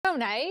so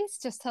nice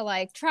just to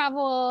like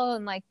travel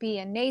and like be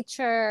in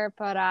nature.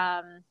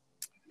 But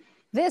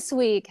this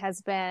week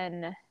has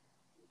been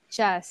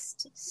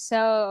just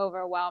so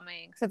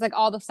overwhelming. So it's like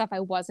all the stuff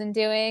I wasn't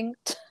doing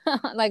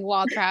like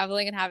while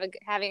traveling and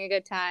having a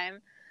good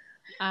time.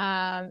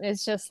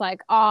 It's just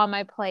like all on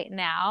my plate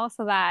now.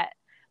 So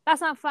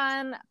that's not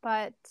fun,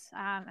 but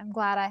I'm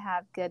glad I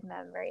have good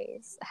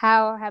memories.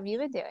 How have you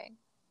been doing?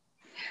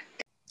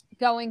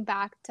 Going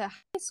back to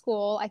high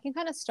school, I can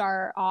kind of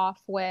start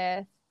off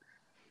with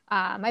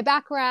my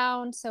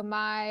background. So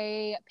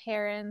my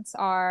parents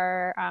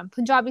are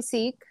Punjabi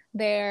Sikh.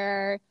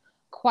 They're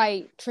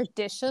quite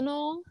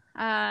traditional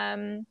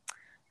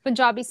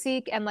Punjabi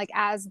Sikh. And like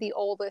as the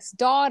oldest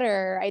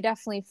daughter, I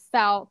definitely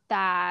felt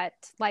that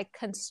like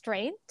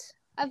constraint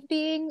of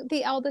being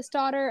the eldest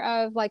daughter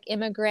of like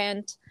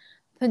immigrant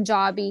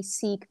Punjabi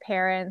Sikh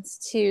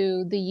parents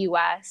to the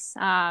US.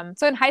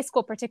 So in high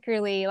school,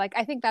 particularly, like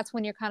I think that's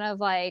when you're kind of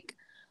like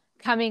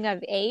coming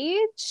of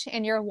age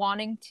and you're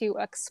wanting to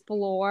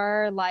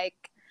explore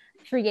like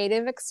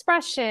creative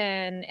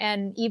expression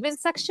and even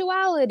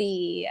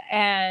sexuality.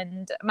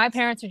 And my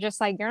parents are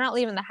just like, you're not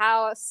leaving the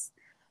house.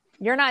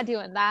 You're not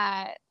doing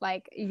that.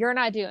 Like, you're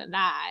not doing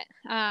that.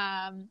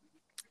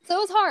 So it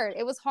was hard.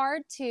 It was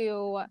hard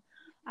to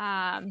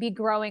be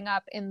growing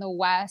up in the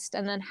West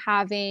and then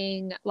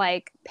having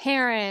like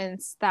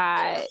parents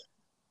that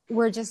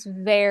were just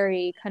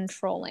very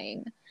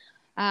controlling.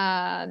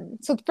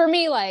 So for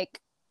me,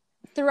 like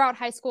throughout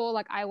high school,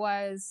 like I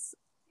was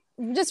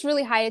just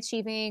really high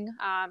achieving,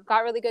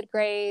 got really good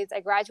grades.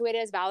 I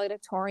graduated as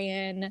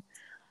valedictorian,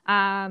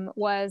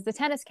 was the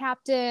tennis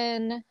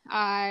captain.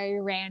 I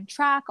ran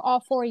track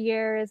all 4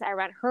 years. I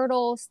ran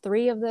hurdles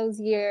 3 of those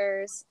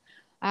years.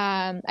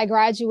 I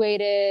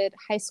graduated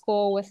high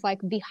school with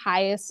like the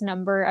highest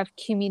number of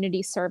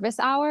community service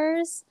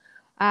hours,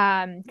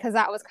 because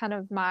that was kind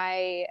of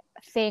my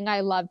thing I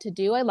love to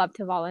do. I love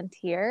to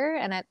volunteer,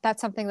 and that's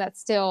something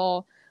that's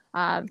still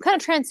kind of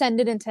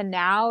transcended into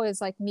now, is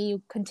like me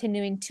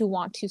continuing to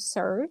want to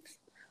serve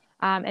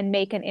and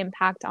make an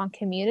impact on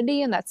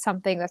community. And that's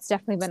something that's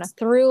definitely been a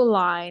through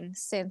line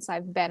since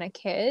I've been a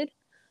kid.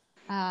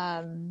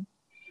 But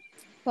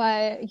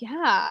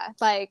yeah,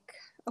 like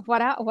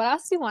what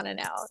else do you want to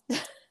know?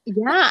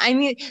 Yeah, I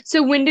mean,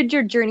 so when did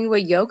your journey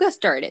with yoga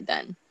started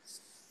then?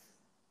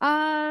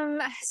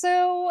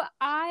 So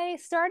I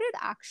started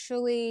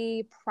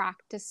actually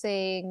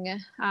practicing,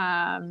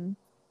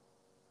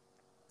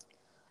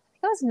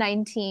 I was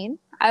 19.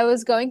 I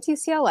was going to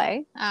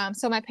UCLA.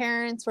 So my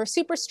parents were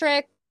super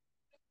strict.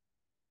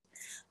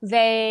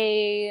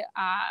 They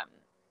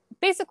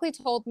basically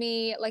told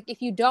me, like,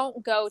 if you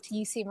don't go to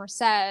UC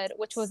Merced,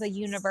 which was a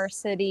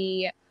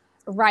university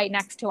right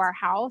next to our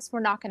house,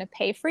 we're not going to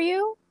pay for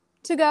you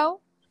to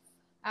go.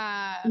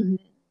 Mhm.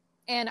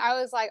 And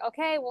I was like,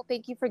 okay, well,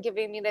 thank you for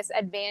giving me this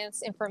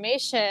advanced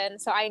information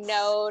so I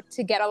know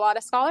to get a lot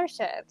of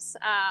scholarships.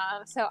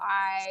 So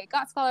I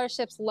got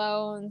scholarships,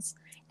 loans,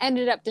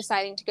 ended up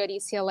deciding to go to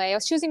UCLA. I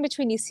was choosing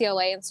between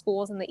UCLA and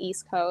schools in the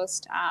East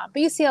Coast,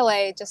 but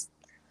UCLA just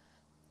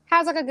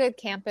has like a good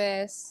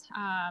campus.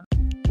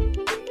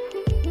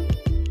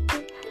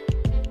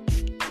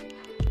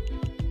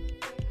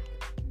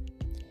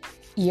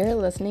 You're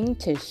listening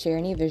to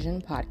Sharni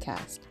Vision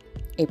Podcast,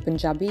 a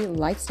Punjabi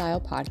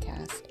lifestyle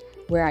podcast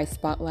where I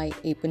spotlight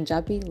a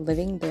Punjabi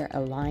living their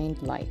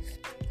aligned life.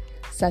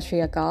 Sat Shri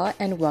Akal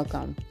and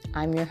welcome.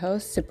 I'm your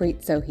host,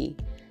 Supreet Sohi,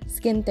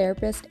 skin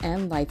therapist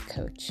and life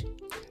coach.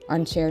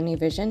 On Sharni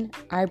Vision,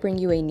 I bring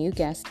you a new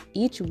guest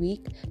each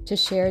week to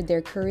share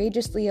their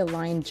courageously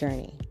aligned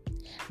journey.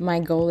 My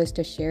goal is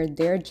to share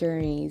their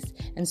journeys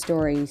and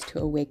stories to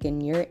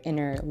awaken your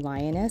inner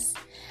lioness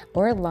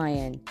or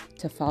lion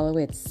to follow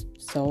its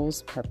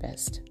soul's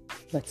purpose.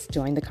 Let's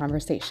join the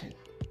conversation.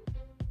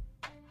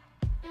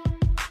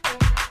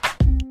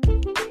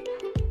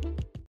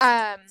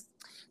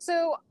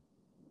 So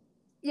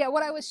yeah,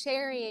 what I was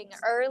sharing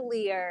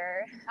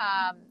earlier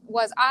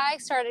was I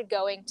started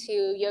going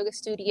to yoga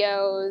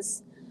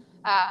studios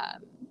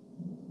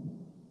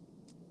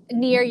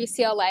near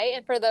UCLA.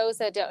 And for those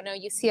that don't know,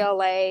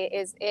 UCLA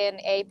is in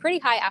a pretty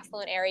high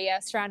affluent area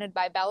surrounded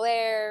by Bel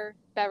Air,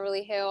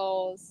 Beverly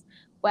Hills,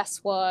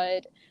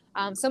 Westwood.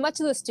 So much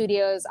of the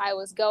studios I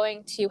was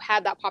going to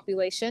had that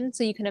population.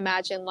 So you can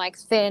imagine like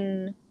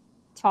thin,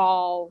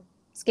 tall,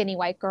 skinny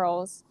white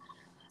girls.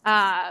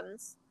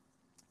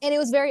 And it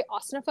was very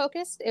asana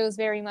focused. It was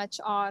very much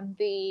on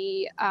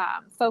the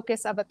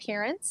focus of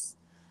appearance.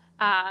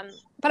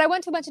 But I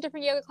went to a bunch of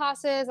different yoga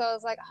classes. I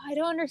was like, oh, I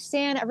don't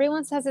understand.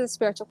 Everyone says it's a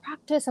spiritual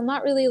practice. I'm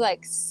not really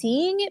like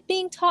seeing it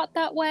being taught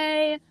that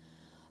way.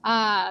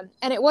 And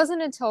it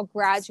wasn't until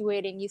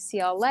graduating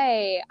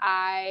UCLA,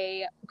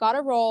 I got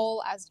a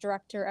role as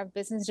director of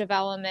business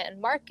development and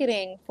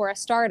marketing for a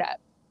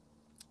startup.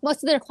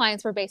 Most of their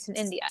clients were based in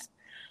India.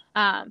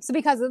 So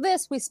because of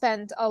this, we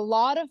spent a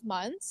lot of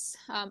months,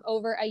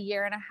 over a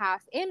year and a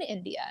half in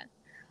India.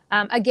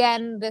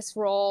 Again, this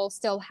role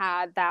still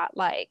had that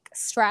like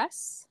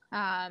stress,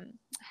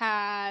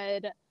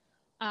 had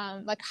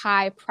like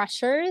high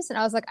pressures. And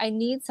I was like, I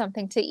need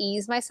something to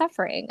ease my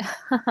suffering.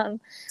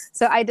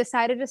 So I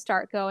decided to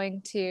start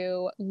going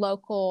to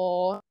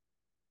local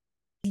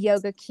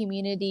yoga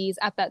communities.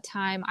 At that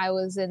time, I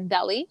was in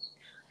Delhi,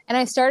 and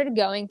I started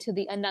going to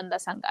the Ananda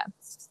Sangha.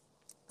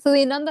 So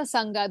the Ananda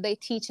Sangha, they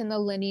teach in the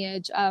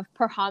lineage of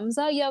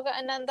Parhamsa Yoga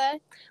Ananda.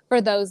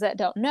 For those that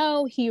don't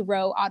know, he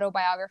wrote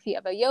Autobiography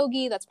of a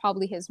Yogi. That's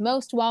probably his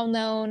most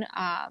well-known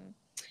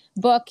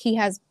book. He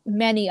has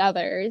many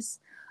others.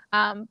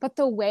 But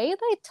the way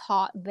they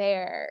taught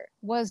there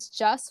was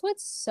just with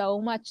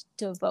so much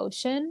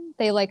devotion.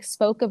 They like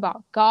spoke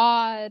about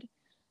God.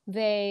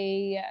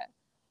 They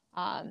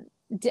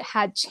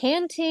had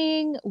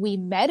chanting. We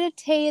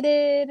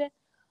meditated.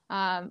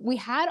 We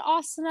had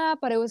asana,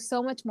 but it was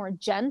so much more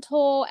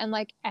gentle. And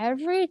like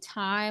every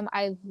time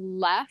I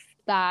left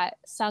that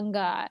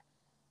sangha,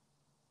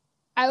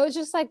 I was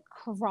just like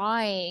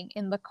crying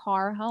in the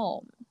car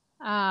home,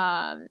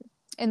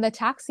 in the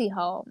taxi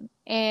home.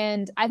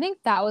 And I think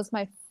that was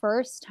my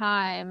first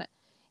time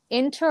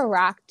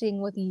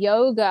interacting with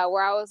yoga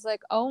where I was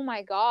like, oh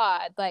my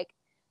God, like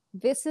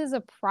this is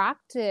a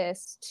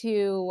practice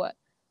to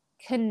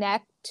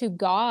connect to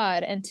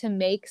God and to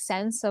make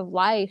sense of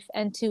life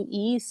and to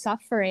ease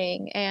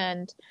suffering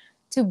and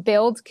to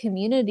build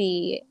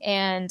community.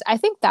 And I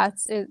think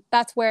that's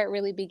where it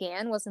really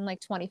began, was in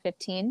like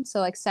 2015. So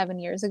like 7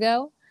 years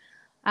ago.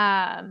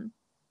 And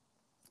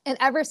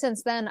ever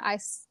since then, I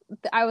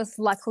was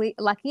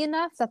lucky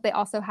enough that they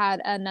also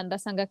had a Nanda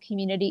Sangha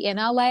community in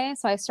LA.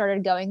 So I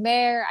started going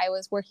there. I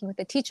was working with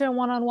the teacher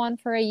one-on-one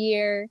for a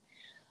year.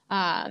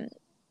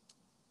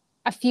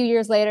 A few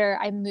years later,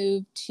 I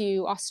moved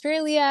to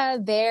Australia.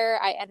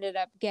 There, I ended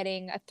up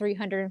getting a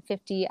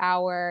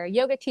 350-hour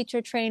yoga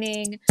teacher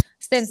training.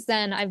 Since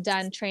then, I've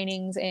done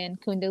trainings in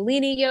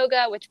Kundalini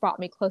yoga, which brought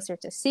me closer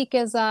to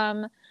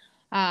Sikhism.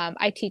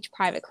 I teach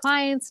private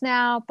clients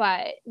now,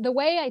 but the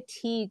way I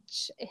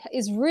teach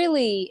is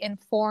really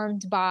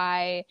informed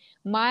by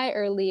my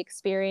early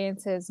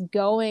experiences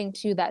going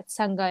to that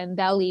Sangha in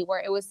Delhi, where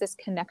it was this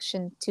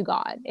connection to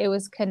God. It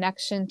was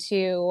connection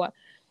to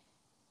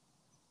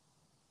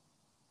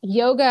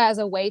yoga as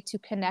a way to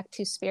connect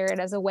to spirit,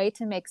 as a way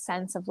to make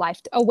sense of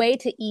life, a way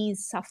to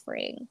ease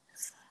suffering.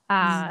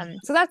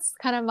 So that's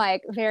kind of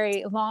like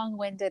very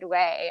long-winded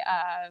way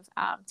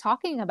of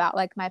talking about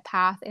like my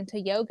path into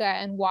yoga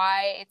and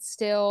why it's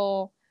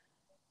still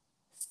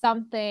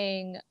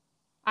something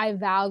I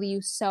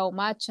value so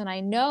much. And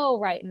I know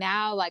right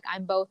now, like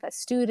I'm both a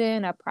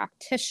student, a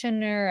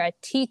practitioner, a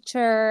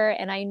teacher,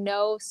 and I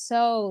know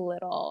so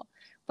little.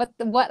 But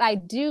what I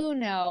do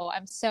know,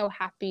 I'm so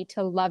happy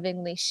to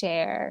lovingly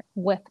share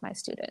with my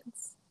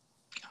students.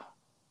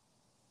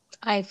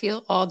 I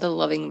feel all the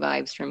loving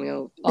vibes from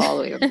you all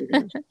the way over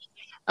here.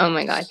 Oh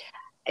my God.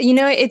 You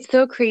know, it's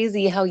so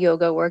crazy how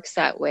yoga works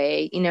that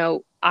way. You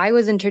know, I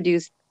was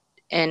introduced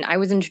to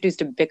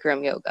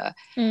Bikram yoga,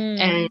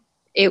 and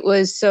it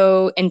was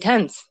so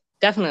intense,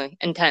 definitely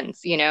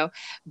intense, you know,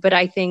 but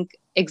I think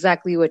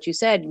exactly what you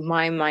said,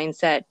 my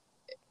mindset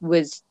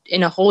was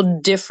in a whole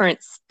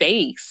different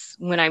space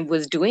when I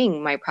was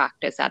doing my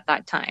practice at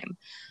that time.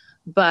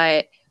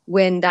 But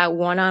when that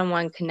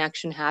one-on-one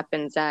connection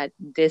happens, that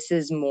this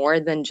is more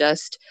than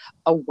just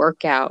a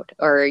workout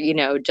or, you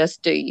know,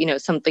 just to, you know,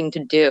 something to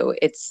do,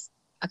 it's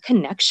a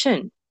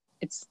connection.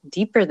 It's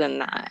deeper than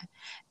that.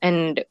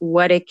 And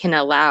what it can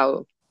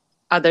allow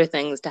other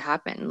things to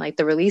happen, like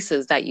the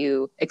releases that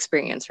you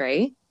experience,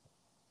 right?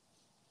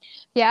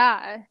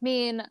 Yeah. I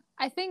mean,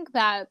 I think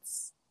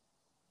that's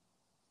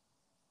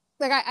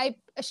like I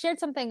shared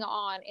something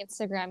on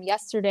Instagram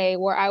yesterday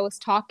where I was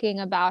talking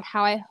about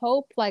how I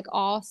hope like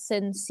all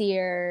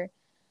sincere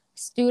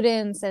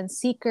students and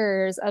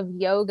seekers of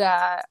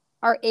yoga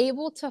are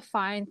able to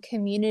find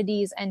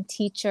communities and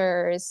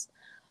teachers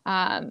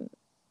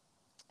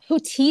who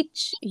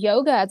teach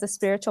yoga as a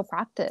spiritual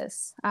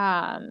practice,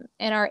 and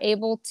are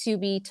able to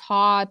be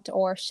taught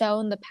or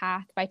shown the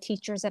path by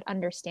teachers that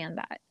understand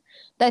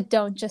that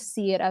don't just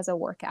see it as a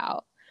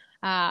workout.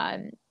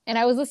 And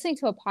I was listening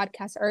to a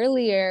podcast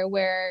earlier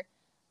where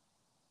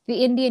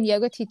the Indian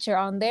yoga teacher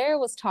on there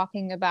was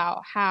talking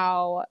about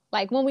how,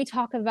 like, when we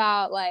talk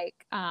about like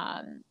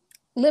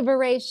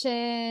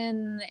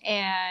liberation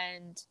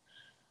and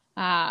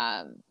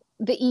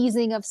the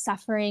easing of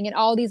suffering and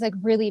all these like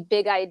really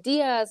big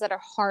ideas that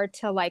are hard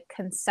to like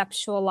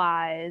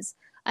conceptualize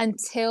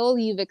until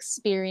you've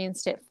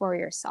experienced it for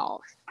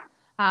yourself.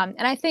 And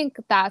I think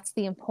that's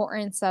the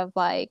importance of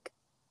like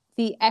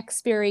the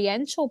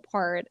experiential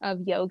part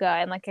of yoga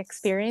and like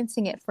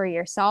experiencing it for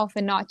yourself,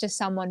 and not just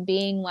someone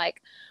being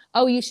like,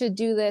 oh, you should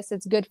do this,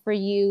 it's good for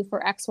you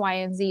for X, Y,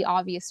 and Z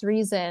obvious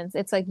reasons.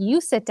 It's like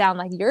you sit down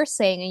like you're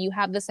saying and you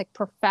have this like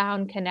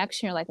profound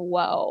connection. You're like,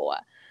 whoa,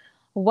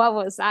 what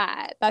was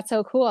that? That's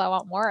so cool. I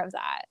want more of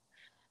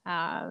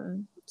that.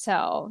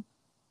 So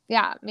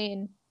yeah, I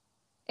mean,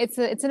 it's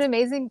an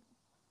amazing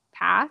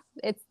path.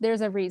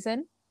 There's a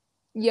reason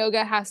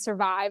yoga has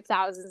survived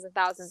thousands and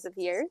thousands of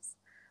years,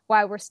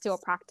 why we're still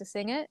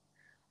practicing it,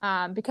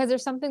 because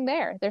there's something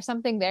there. There's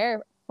something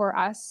there for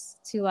us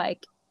to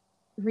like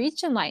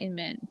reach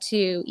enlightenment,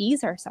 to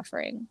ease our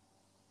suffering.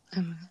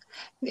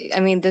 I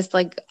mean, this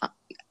like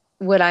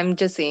what I'm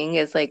just seeing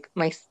is like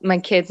my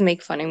kids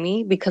make fun of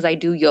me because I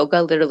do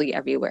yoga literally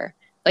everywhere.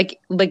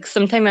 Like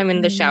sometime I'm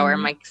in the shower,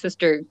 my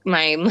sister,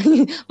 my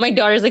my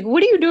daughter's like,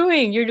 "What are you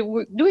doing?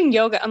 You're doing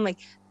yoga." I'm like,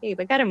 "Hey,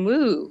 I gotta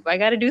move. I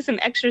gotta do some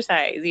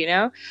exercise, you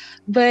know."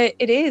 But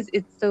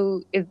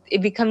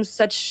it becomes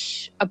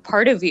such a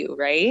part of you,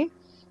 right?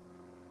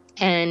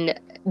 And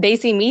they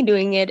see me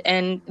doing it,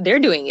 and they're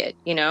doing it,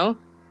 you know.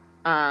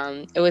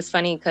 It was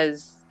funny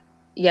because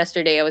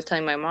yesterday I was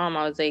telling my mom,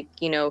 I was like,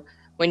 you know,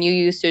 when you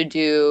used to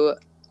do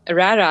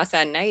raras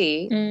at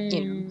night,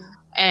 you know,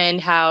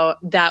 and how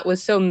that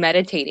was so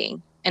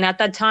meditating. And at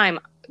that time,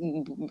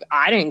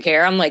 I didn't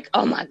care. I'm like,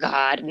 oh my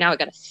God, now I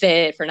gotta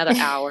sit for another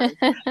hour,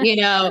 you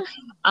know.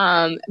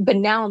 But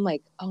now I'm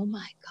like, oh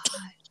my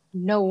God,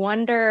 no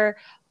wonder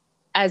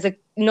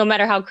no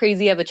matter how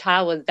crazy of a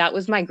child was, that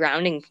was my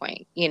grounding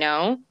point, you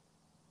know.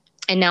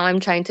 And now I'm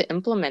trying to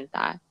implement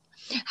that.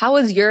 How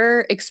was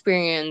your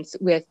experience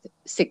with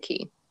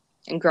Sikhi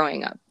and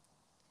growing up?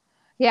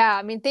 Yeah,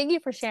 I mean, thank you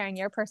for sharing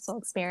your personal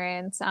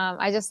experience.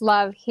 I just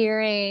love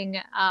hearing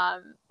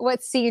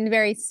what seemed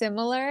very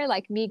similar,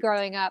 like me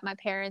growing up, my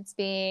parents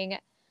being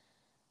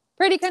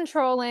pretty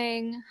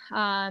controlling,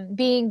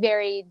 being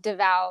very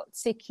devout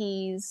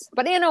Sikhs,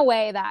 but in a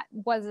way that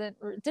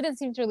didn't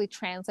seem to really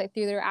translate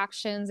through their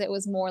actions. It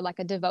was more like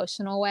a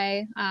devotional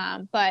way.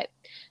 But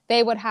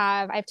I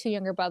have two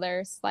younger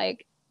brothers,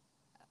 like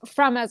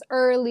from as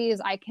early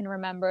as I can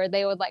remember,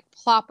 they would like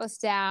plop us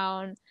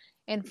down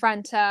in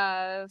front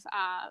of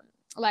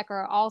like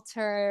our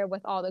altar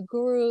with all the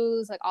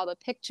gurus, like all the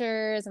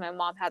pictures, and my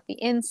mom had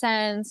the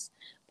incense,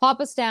 plop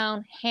us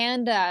down,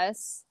 hand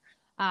us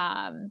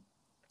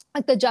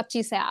like the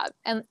japji sab.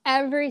 And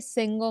every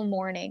single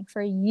morning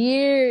for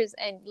years,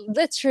 and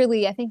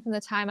literally, I think from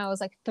the time I was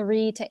like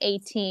 3 to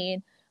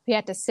 18, we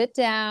had to sit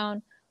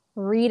down,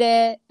 read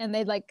it, and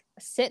they'd like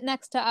sit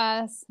next to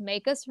us,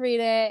 make us read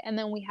it, and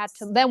then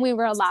we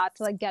were allowed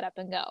to like get up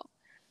and go.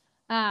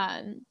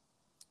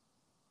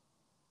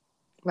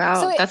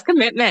 Wow, so that's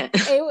commitment.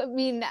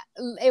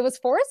 It was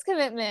forced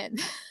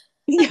commitment.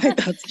 Yeah,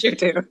 that's true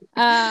too.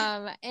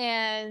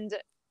 And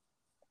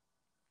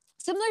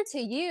similar to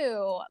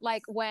you,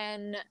 like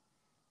when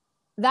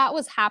that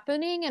was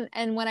happening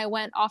and when I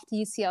went off to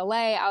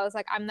UCLA, I was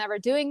like, I'm never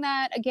doing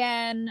that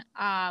again.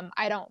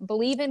 I don't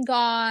believe in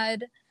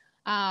God.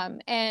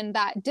 And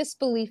that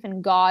disbelief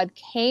in God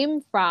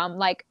came from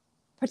like,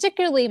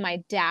 particularly my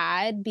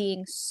dad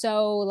being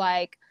so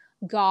like,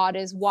 God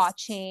is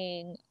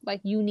watching,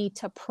 like you need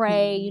to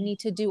pray, you need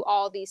to do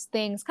all these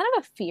things, kind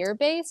of a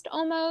fear-based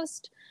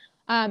almost.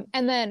 And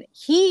then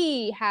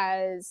he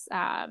has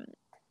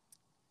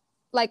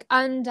like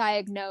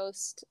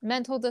undiagnosed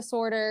mental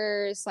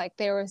disorders, like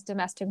there was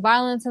domestic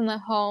violence in the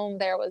home,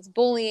 there was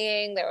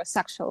bullying, there was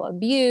sexual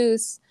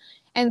abuse.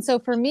 And so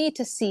for me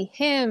to see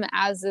him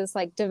as this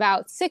like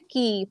devout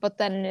Sikhi, but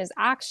then in his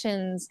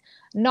actions,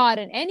 not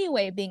in any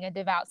way being a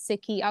devout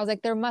Sikhi, I was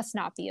like, there must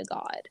not be a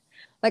God.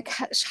 Like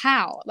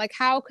how? Like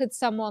how could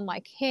someone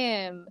like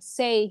him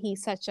say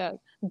he's such a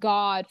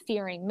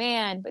God-fearing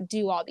man, but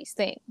do all these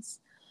things?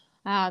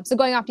 So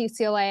going off to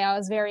UCLA, I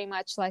was very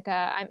much like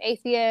I'm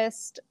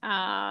atheist,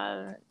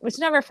 which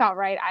never felt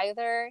right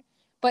either.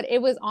 But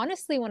it was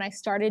honestly when I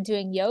started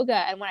doing yoga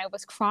and when I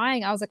was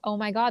crying, I was like, oh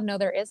my God, no,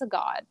 there is a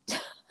God.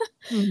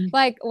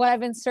 Like what I've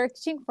been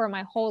searching for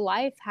my whole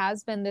life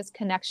has been this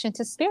connection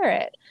to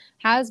spirit,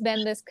 has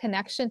been this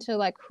connection to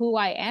like who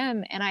I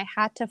am. And I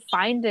had to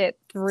find it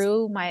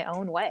through my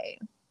own way.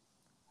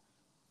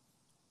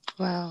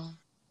 Wow.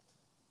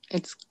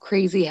 It's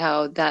crazy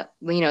how that,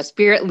 you know,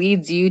 spirit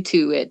leads you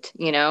to it,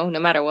 you know, no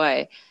matter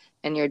what,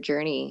 and your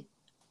journey.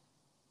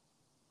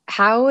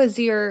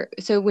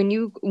 So when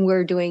you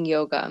were doing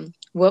yoga,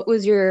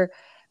 was there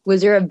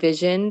a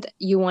vision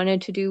you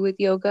wanted to do with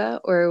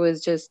yoga, or it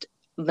was just,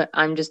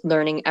 I'm just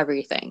learning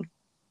everything?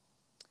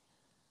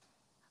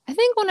 I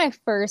think when I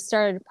first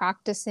started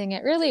practicing,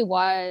 it really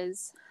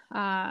was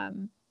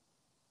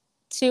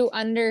to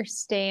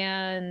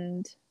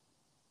understand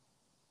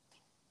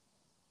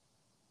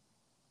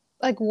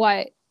like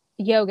what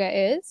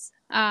yoga is.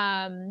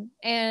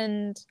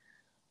 And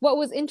what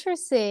was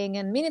interesting,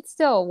 and I mean, it's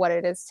still what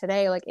it is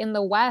today, like in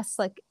the West,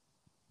 like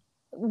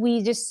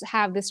we just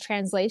have this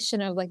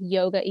translation of like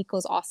yoga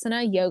equals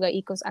asana, yoga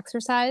equals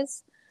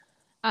exercise.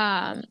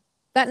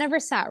 That never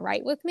sat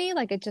right with me.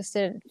 Like it just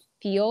didn't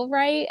feel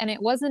right. And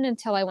it wasn't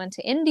until I went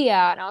to India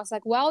and I was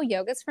like, well,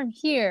 yoga's from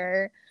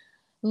here.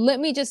 Let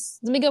me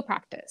go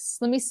practice.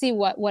 Let me see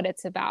what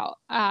it's about.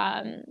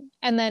 And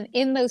then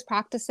in those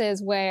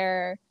practices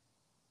where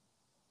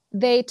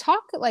they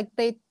talk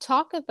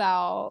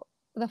about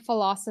the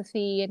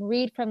philosophy and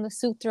read from the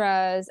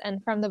sutras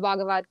and from the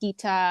Bhagavad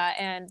Gita,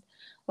 and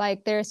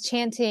like there's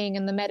chanting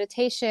and the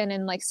meditation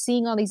and like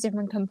seeing all these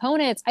different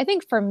components. I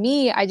think for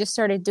me, I just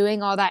started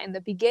doing all that in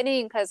the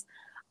beginning because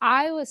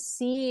I was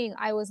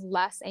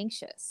less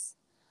anxious.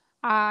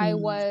 I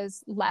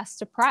was less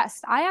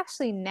depressed. I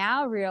actually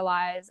now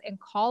realize in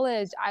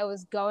college, I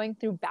was going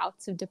through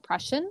bouts of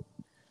depression.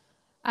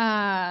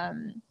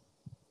 And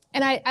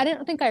I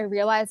didn't think I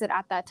realized it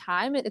at that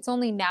time. It's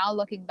only now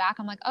looking back,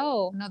 I'm like,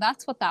 oh, no,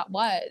 that's what that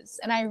was.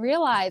 And I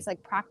realized,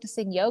 like,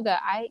 practicing yoga,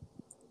 I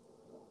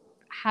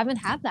haven't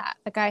had that.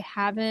 Like, I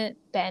haven't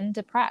been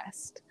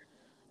depressed.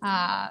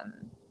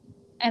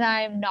 And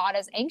I'm not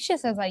as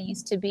anxious as I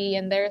used to be.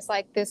 And there's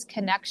like this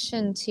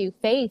connection to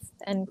faith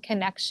and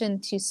connection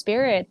to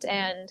spirit.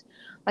 And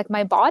like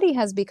my body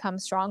has become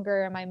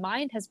stronger and my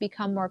mind has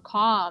become more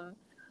calm.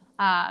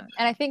 And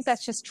I think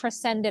that's just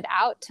transcended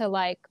out to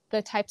like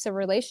the types of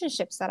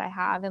relationships that I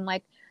have and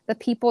like the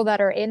people that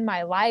are in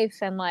my life.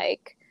 And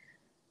like,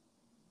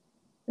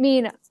 I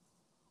mean,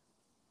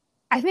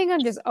 I think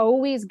I'm just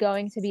always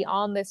going to be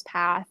on this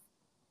path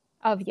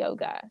of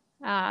yoga,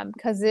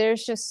 because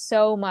there's just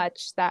so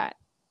much that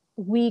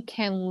we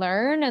can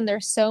learn, and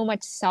there's so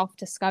much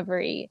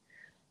self-discovery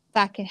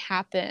that can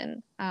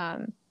happen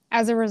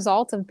as a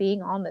result of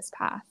being on this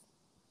path.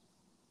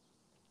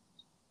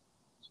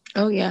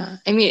 Oh, yeah.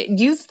 I mean,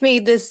 you've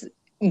made this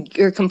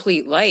your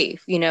complete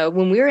life. You know,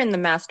 when we were in the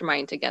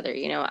mastermind together,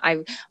 you know,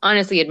 I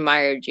honestly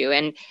admired you.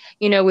 And,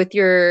 you know, with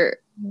your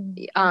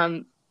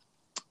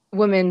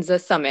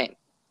women's summit.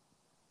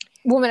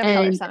 Women of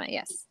Color Summit,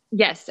 yes.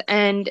 Yes.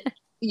 And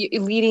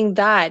leading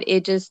that,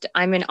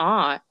 I'm in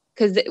awe,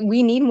 because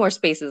we need more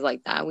spaces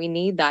like that. We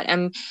need that.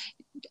 And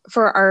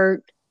for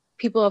our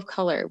people of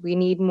color, we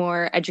need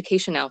more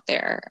education out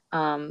there.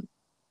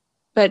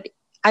 But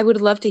I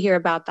would love to hear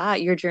about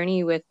that, your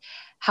journey with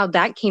how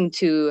that came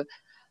to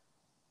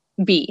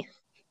be.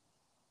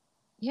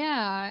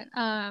 Yeah.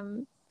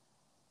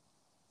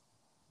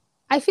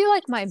 I feel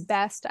like my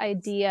best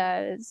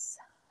ideas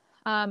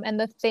and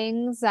the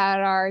things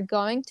that are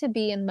going to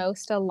be in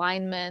most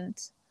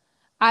alignment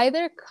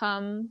either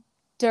come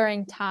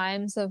during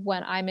times of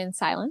when I'm in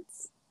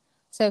silence.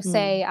 So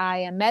say I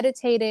am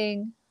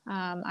meditating,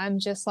 I'm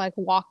just like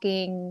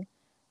walking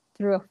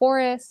through a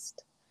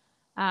forest,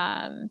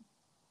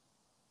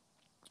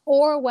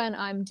 or when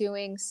I'm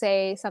doing,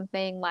 say,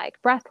 something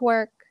like breath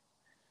work,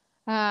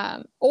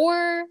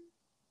 or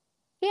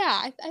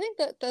yeah, I think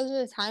that those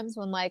are the times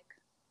when like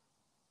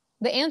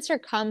the answer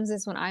comes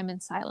is when I'm in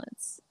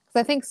silence.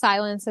 Because I think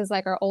silence is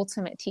like our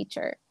ultimate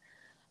teacher.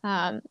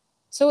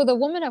 So with the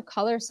Women of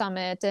Color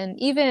Summit, and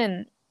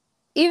even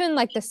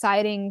like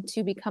deciding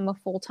to become a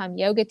full-time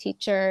yoga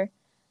teacher,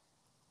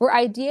 were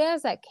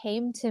ideas that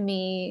came to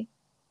me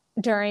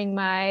during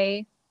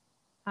my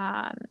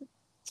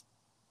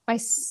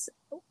third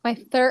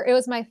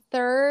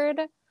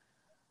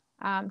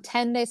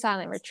 10-day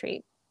silent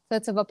retreat. So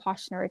it's a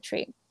Vipassana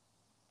retreat.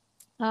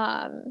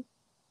 I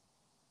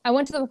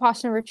went to the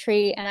Vipassana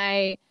retreat and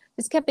I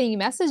just kept getting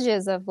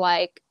messages of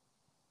like,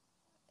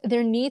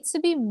 there needs to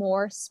be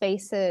more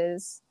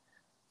spaces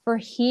for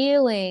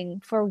healing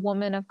for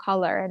women of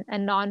color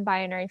and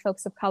non-binary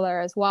folks of color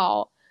as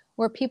well,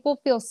 where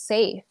people feel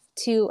safe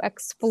to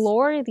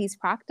explore these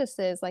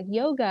practices like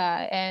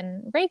yoga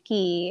and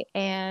Reiki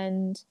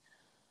and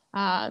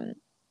the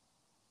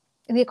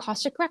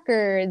Akashic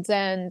Records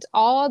and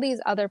all these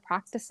other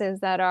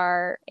practices that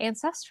are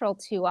ancestral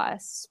to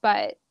us,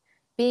 but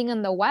being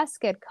in the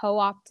West get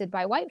co-opted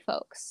by white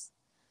folks.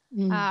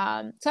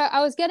 So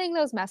I was getting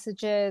those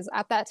messages.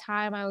 At that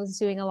time, I was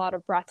doing a lot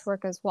of breath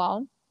work as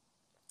well.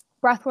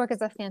 Breath work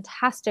is a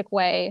fantastic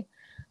way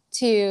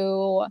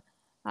to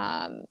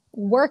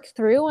work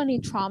through any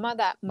trauma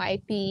that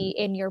might be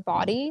in your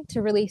body,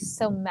 to really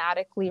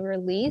somatically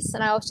release.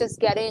 And I was just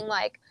getting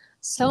like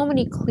so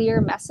many clear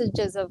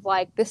messages of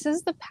like, this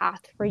is the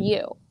path for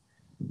you.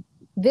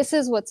 This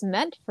is what's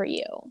meant for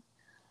you.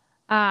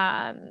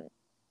 And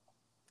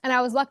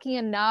I was lucky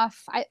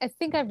enough, I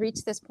think I've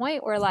reached this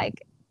point where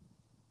like,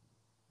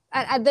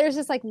 there's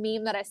this like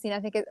meme that I've seen, I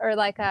think, or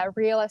like a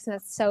reel I've seen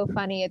that's so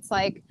funny. It's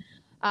like,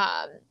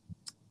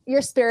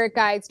 your spirit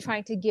guide's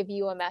trying to give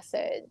you a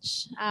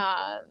message.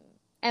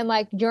 And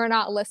like, you're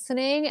not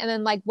listening. And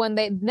then like when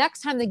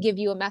next time they give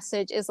you a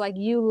message is like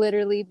you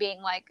literally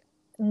being like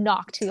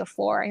knocked to the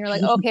floor and you're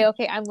like,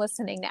 okay, I'm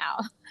listening now.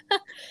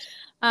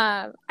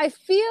 I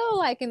feel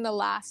like in the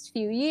last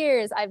few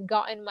years, I've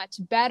gotten much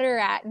better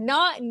at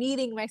not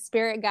needing my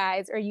spirit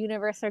guides or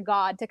universe or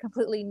God to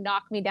completely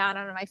knock me down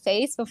on my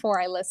face before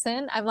I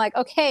listen. I'm like,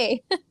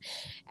 okay,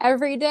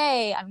 every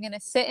day I'm going to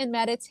sit and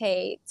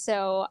meditate.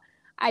 So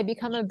I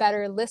become a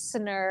better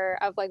listener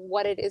of like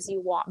what it is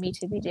you want me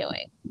to be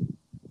doing.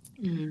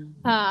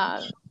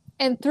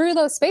 And through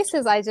those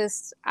spaces,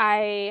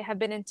 I have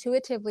been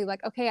intuitively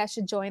like, okay, I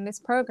should join this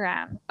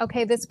program.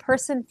 Okay, this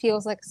person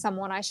feels like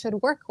someone I should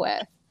work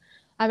with.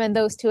 And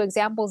those two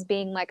examples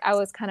being like, I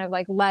was kind of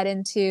like led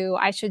into,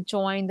 I should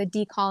join the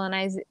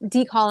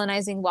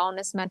decolonizing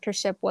wellness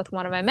mentorship with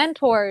one of my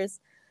mentors,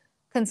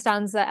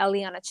 Constanza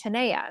Eliana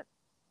Chenea.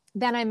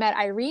 Then I met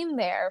Irene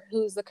there,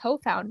 who's the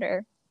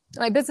co-founder,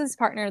 my business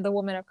partner, the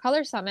Women of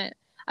Color Summit,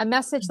 a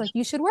message like,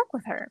 you should work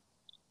with her.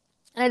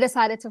 And I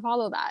decided to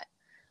follow that.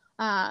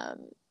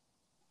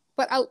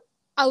 But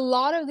a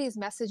lot of these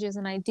messages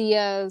and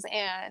ideas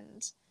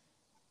and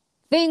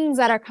things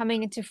that are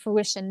coming into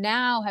fruition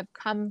now have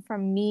come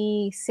from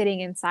me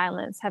sitting in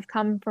silence, have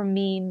come from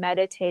me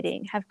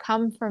meditating, have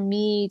come from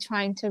me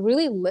trying to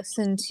really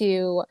listen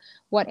to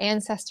what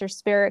ancestor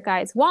spirit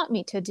guides want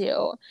me to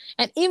do.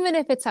 And even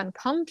if it's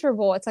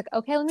uncomfortable, it's like,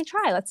 okay, let me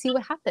try. Let's see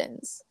what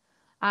happens.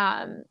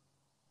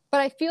 But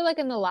I feel like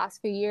in the last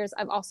few years,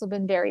 I've also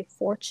been very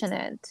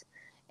fortunate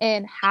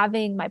in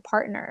having my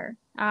partner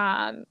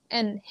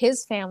and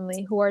his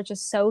family who are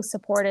just so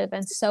supportive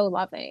and so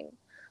loving.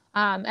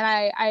 And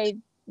I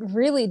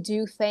really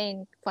do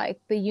thank like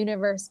the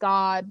universe,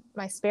 God,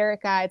 my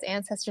spirit guides,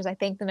 ancestors. I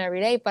thank them every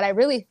day, but I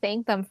really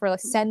thank them for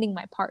sending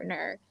my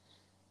partner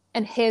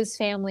and his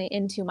family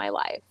into my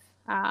life.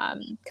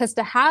 Because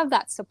to have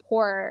that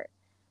support,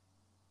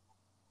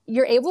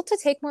 you're able to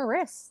take more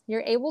risks.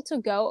 You're able to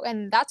go.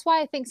 And that's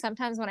why I think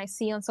sometimes when I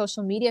see on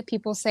social media,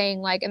 people saying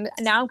like, and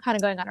now I'm kind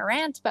of going on a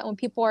rant, but when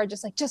people are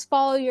just like, just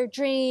follow your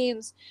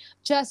dreams,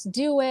 just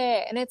do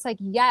it. And it's like,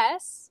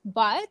 yes,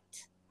 but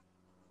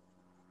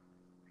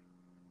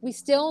we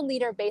still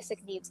need our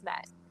basic needs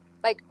met.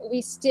 Like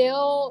we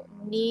still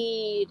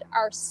need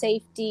our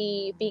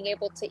safety, being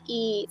able to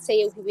eat,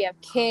 say if we have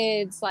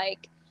kids,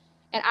 like,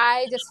 and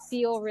I just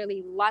feel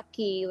really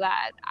lucky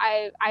that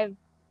I've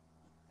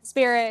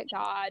spirit,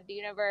 God, the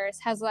universe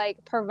has like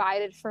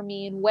provided for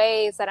me in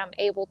ways that I'm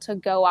able to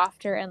go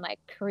after and like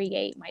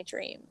create my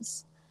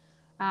dreams.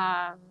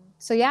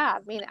 So yeah, I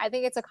mean, I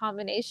think it's a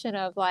combination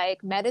of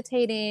like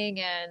meditating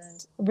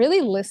and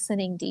really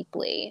listening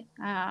deeply,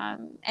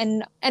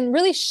 and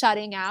really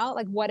shutting out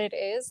like what it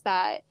is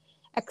that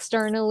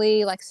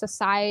externally, like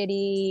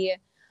society,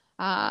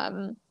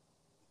 and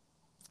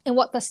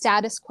what the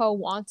status quo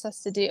wants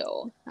us to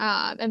do,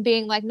 and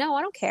being like, no,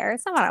 I don't care.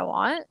 It's not what I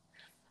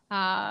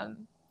want.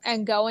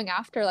 And going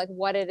after like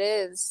what it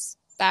is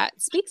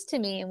that speaks to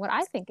me and what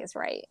I think is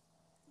right.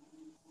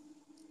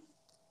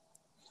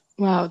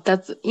 Wow,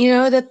 that's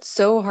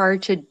so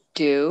hard to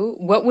do.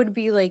 What would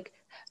be like,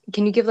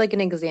 can you give like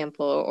an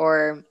example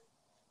or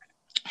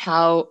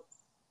how,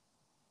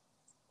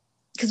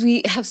 because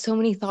we have so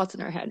many thoughts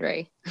in our head,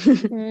 right?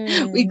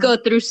 We go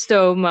through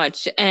so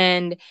much,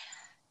 and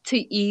to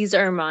ease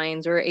our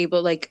minds, we're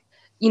able like,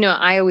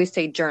 I always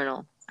say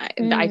journal.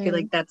 I feel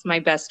like that's my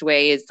best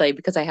way is like,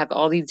 because I have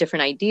all these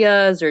different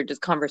ideas or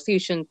just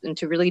conversations, and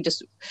to really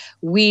just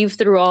weave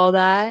through all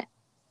that,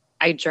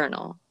 I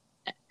journal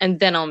and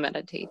then I'll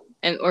meditate,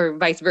 and or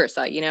vice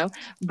versa,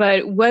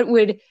 but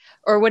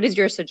what is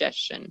your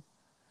suggestion?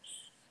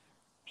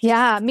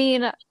 Yeah, I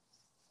mean,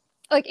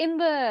 like in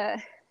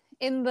the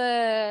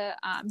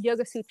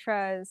Yoga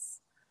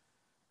Sutras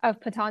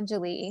of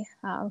Patanjali,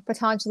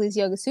 Patanjali's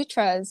Yoga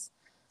Sutras,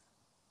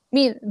 I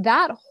mean,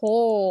 that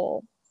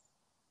whole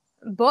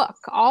book,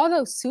 all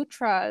those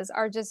sutras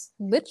are just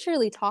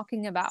literally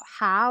talking about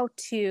how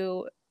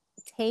to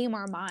tame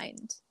our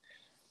mind,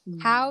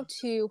 how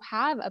to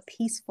have a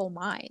peaceful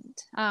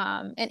mind.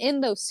 And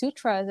in those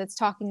sutras, it's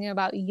talking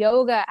about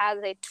yoga as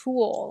a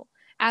tool,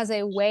 as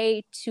a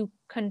way to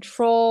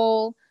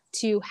control,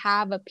 to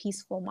have a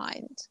peaceful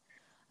mind.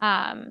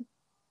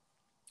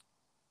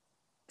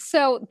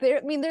 So there,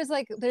 I mean, there's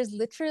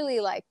literally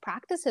like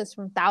practices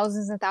from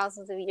thousands and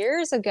thousands of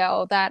years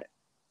ago that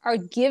are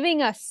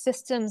giving us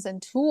systems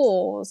and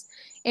tools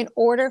in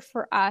order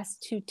for us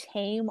to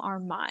tame our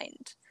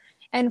mind.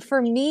 And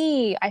for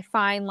me, I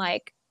find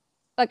like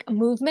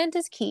movement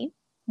is key,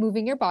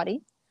 moving your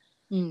body.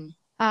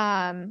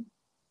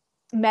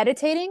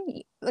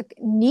 Meditating, like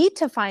need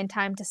to find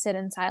time to sit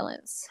in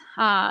silence.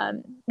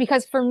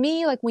 Because for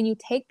me, like when you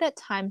take that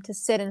time to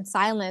sit in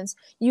silence,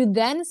 you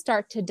then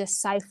start to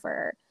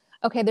decipher,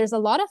 okay, there's a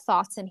lot of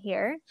thoughts in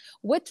here.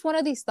 Which one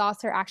of these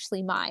thoughts are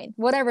actually mine?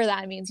 Whatever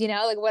that means,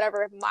 like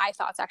whatever my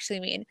thoughts actually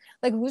mean.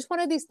 Like which one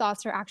of these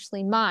thoughts are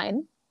actually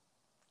mine?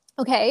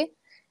 Okay,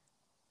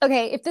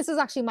 if this is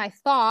actually my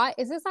thought,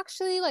 is this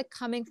actually like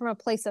coming from a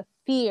place of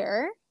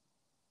fear?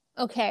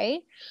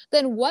 Okay,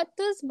 then what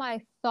does my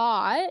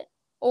thought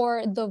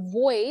or the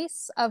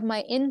voice of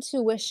my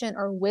intuition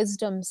or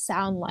wisdom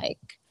sound like?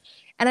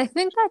 And I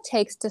think that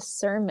takes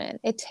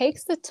discernment. It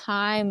takes the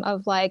time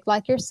of like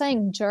you're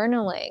saying,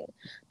 journaling,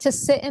 to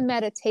sit in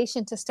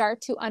meditation, to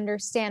start to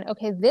understand,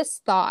 okay,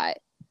 this thought,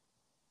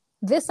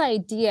 this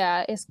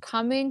idea is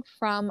coming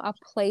from a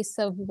place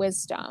of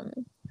wisdom.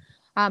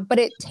 But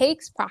it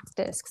takes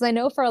practice, because I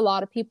know for a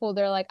lot of people,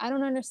 they're like, I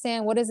don't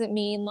understand. What does it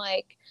mean?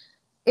 Like,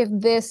 if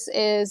this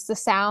is the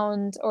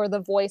sound or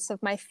the voice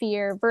of my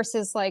fear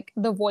versus like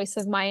the voice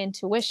of my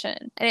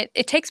intuition. And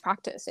it takes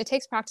practice. It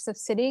takes practice of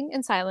sitting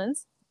in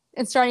silence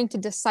and starting to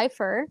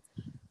decipher,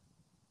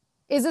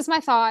 is this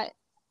my thought?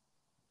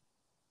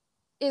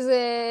 Is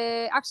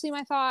it actually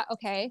my thought?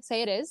 Okay,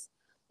 say it is.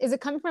 Is it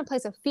coming from a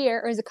place of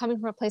fear, or is it coming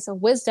from a place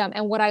of wisdom?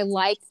 And would I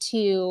like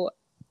to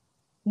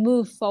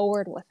move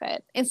forward with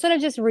it instead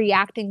of just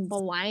reacting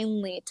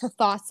blindly to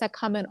thoughts that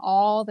come in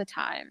all the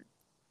time?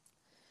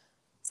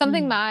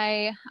 Something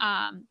my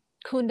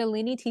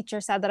Kundalini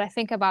teacher said that I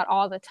think about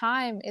all the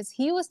time is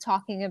he was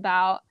talking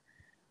about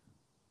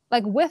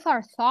like with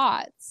our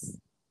thoughts,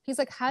 he's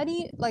like, how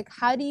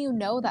do you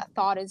know that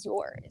thought is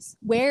yours?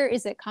 Where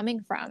is it coming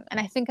from? And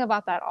I think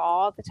about that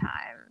all the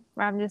time,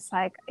 where I'm just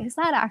like, is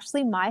that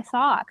actually my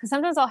thought? Because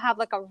sometimes I'll have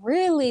like a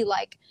really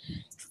like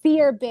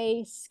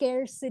fear-based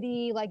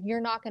scarcity, like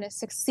you're not going to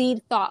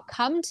succeed thought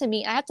come to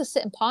me. I have to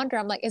sit and ponder.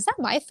 I'm like, is that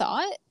my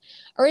thought?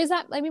 Or is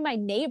that maybe my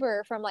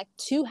neighbor from like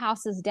 2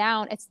 houses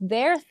down? It's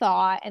their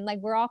thought, and like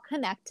we're all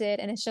connected,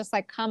 and it's just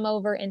like come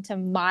over into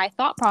my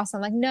thought process.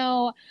 I'm like,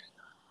 no,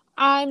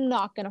 I'm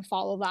not going to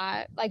follow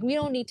that. Like, we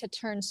don't need to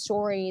turn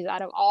stories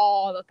out of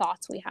all the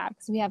thoughts we have,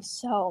 because we have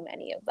so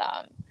many of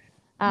them.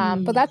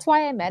 But that's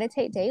why I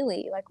meditate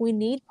daily. Like, we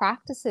need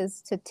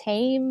practices to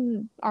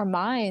tame our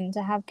mind,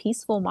 to have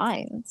peaceful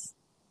minds.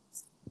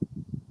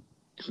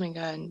 Oh my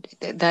God.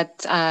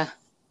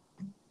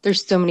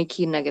 There's so many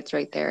key nuggets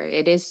right there.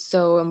 It is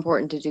so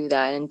important to do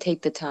that and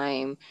take the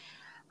time.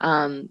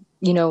 You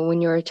know,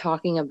 when you were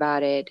talking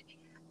about it,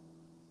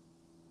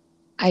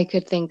 I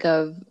could think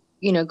of,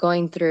 you know,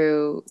 going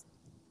through,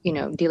 you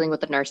know, dealing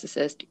with a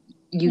narcissist.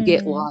 You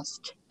get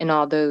lost in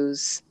all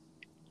those,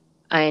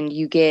 and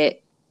you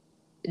get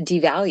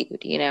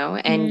devalued, you know,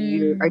 and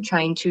you are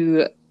trying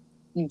to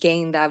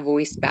gain that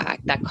voice back,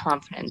 that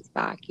confidence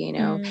back, you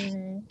know.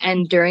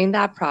 And during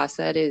that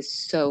process, it is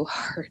so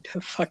hard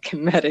to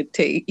fucking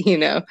meditate, you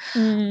know.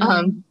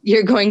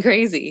 You're going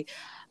crazy.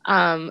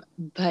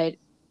 But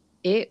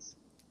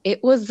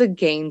it was a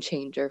game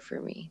changer for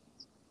me.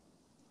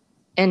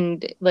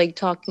 And like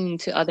talking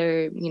to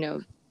other, you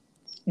know,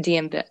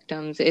 DM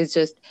victims is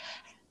just,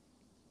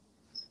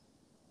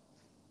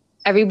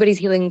 everybody's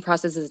healing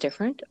process is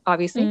different,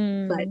 obviously,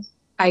 but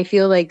I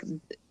feel like,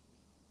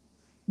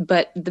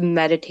 but the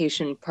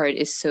meditation part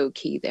is so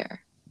key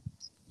there.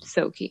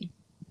 So key.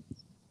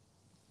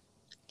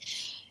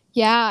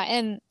 Yeah.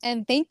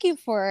 And thank you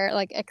for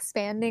like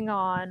expanding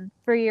on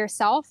for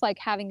yourself, like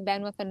having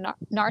been with a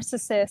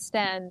narcissist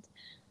and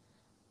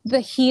the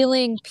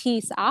healing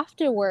piece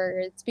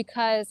afterwards,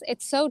 because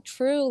it's so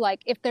true.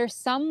 Like, if there's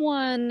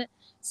someone,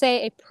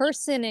 say a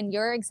person in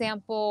your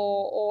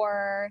example,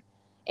 or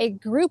a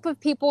group of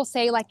people,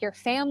 say like your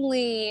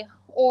family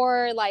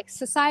or like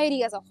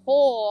society as a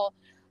whole,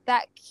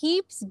 that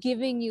keeps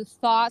giving you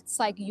thoughts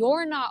like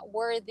you're not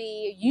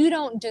worthy, you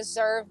don't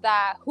deserve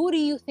that, who do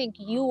you think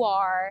you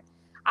are?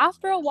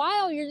 After a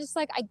while, you're just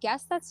like, I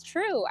guess that's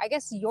true. I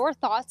guess your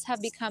thoughts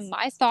have become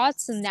my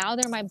thoughts, and now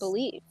they're my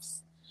beliefs.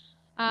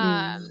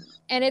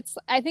 And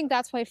I think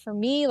that's why for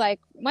me, like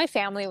my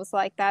family was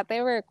like that.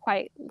 They were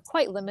quite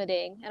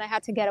limiting, and I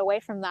had to get away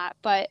from that.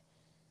 But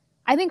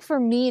I think for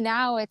me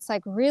now, it's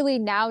like really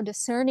now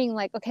discerning,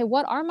 like, okay,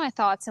 what are my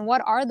thoughts and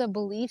what are the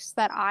beliefs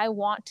that I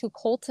want to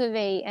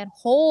cultivate and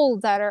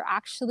hold that are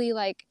actually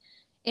like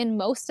in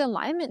most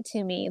alignment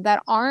to me,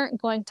 that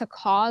aren't going to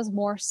cause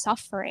more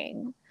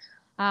suffering.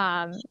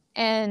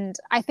 And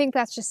I think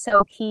that's just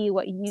so key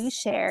what you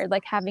shared,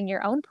 like having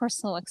your own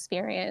personal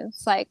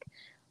experience. Like,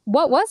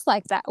 what was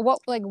like that?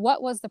 What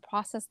was the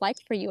process like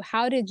for you?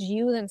 How did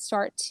you then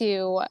start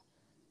to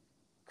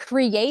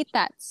create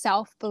that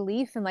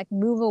self-belief and like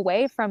move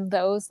away from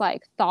those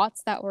like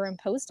thoughts that were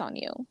imposed on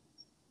you?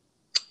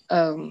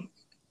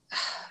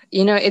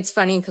 You know, it's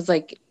funny because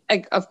like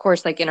of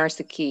course, like in our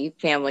Sikh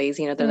families,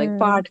 you know, they're like,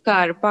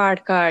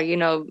 Patkar, you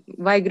know,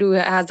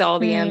 Vaheguru has all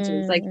the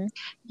answers. Like,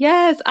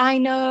 yes, I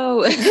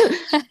know,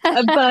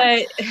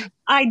 but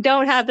I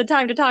don't have the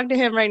time to talk to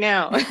him right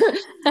now.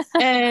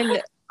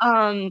 And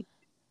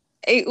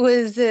it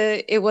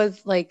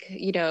was like,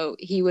 you know,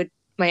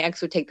 my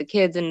ex would take the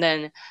kids, and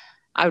then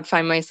I would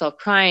find myself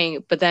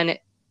crying. But then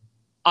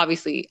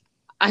obviously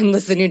I'm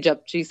listening to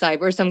Japji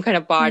Sahib or some kind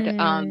of part.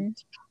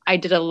 I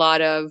did a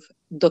lot of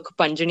Dukh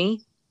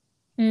Panjani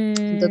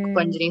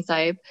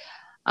Sahib.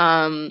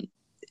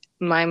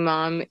 My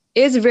mom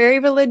is very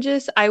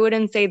religious. I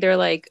wouldn't say they're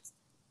like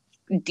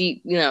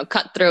deep, you know,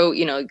 cutthroat,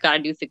 you know, gotta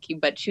do Sikhi,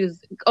 but she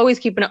was always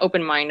keeping an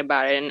open mind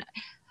about it.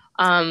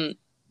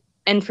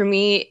 And for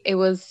me, it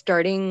was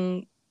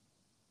starting,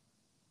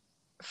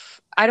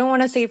 I don't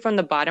want to say from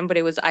the bottom, but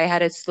I had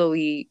to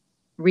slowly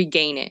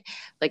regain it.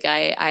 Like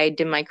I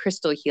did my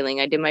crystal healing,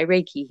 I did my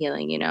Reiki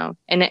healing, you know,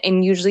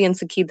 and usually in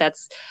Sikhi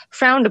that's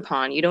frowned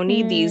upon. You don't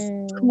need these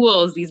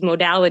tools, these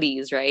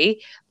modalities, right?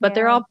 But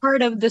they're all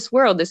part of this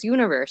world, this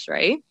universe,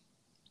 right?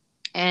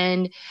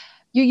 And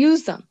you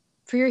use them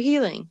for your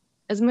healing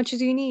as much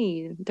as you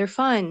need. They're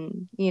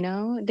fun, you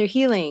know, they're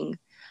healing,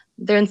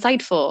 they're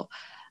insightful.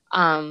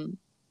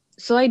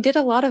 So I did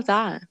a lot of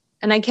that,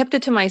 and I kept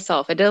it to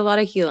myself. I did a lot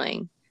of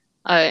healing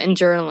and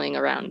journaling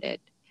around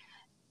it.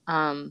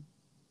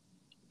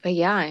 But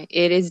yeah,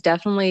 it is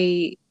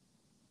definitely,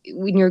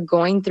 when you're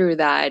going through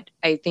that,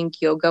 I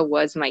think yoga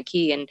was my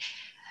key. And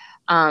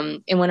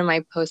in one of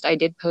my posts, I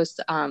did post,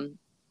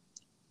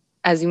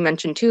 as you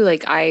mentioned too,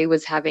 like I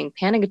was having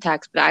panic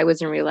attacks, but I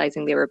wasn't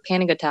realizing they were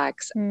panic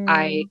attacks.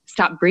 I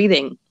stopped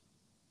breathing.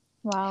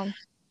 Wow.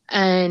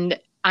 And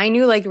I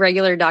knew like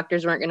regular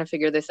doctors weren't going to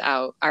figure this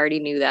out. I already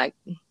knew that,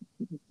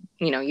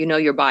 you know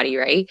your body,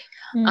 right?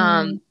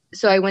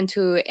 So I went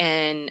to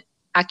an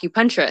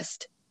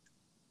acupuncturist,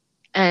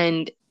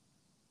 and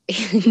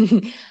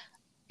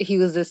he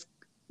was this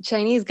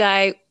Chinese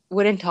guy,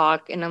 wouldn't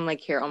talk. And I'm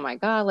like, here, oh my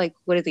God, like,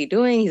 what is he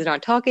doing? He's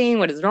not talking.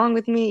 What is wrong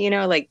with me?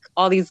 Like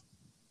all these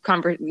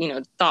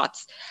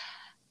thoughts.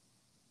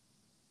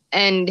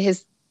 And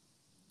his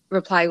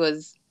reply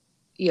was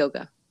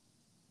yoga.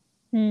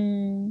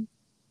 The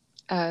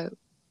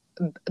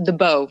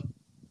bow.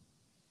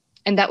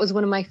 And that was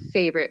one of my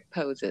favorite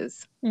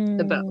poses,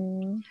 the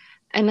bow.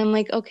 And I'm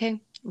like, okay,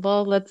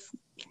 well, let's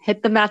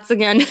hit the mats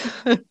again.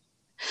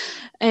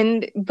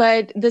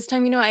 But this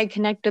time, I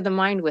connected the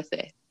mind with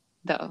it,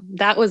 though.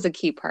 That was a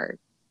key part.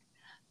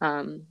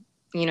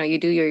 You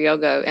do your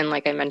yoga, and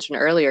like I mentioned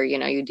earlier,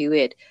 you do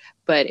it,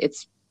 but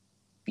it's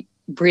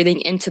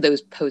breathing into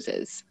those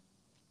poses,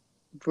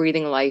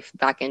 breathing life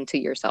back into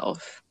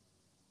yourself.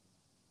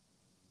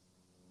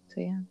 So,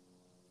 yeah.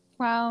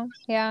 Wow.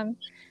 Yeah.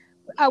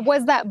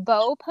 Was that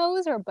bow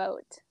pose or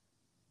boat?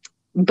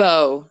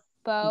 Bow.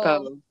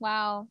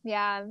 Wow.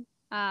 Yeah.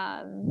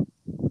 Because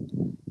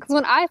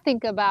when I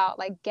think about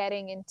like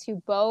getting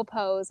into bow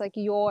pose, like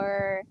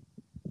you're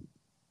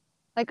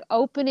like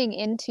opening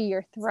into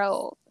your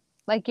throat,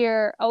 like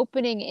you're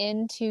opening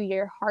into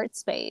your heart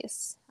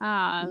space.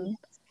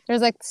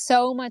 There's like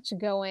so much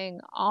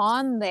going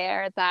on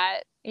there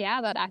that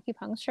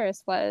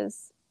acupuncturist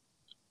was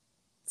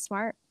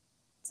smart.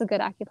 It's a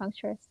good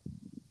acupuncturist.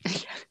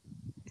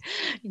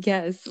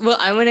 Yes. Well,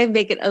 I want to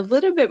make it a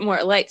little bit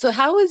more light. So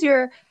how was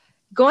your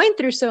going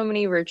through so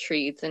many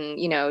retreats and,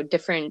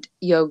 different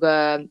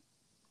yoga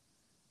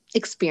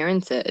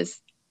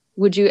experiences?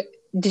 Did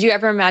you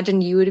ever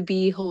imagine you would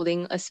be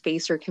holding a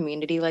space or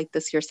community like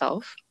this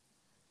yourself?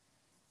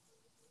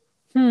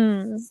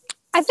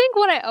 I think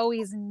what I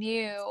always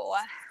knew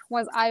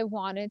was I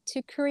wanted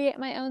to create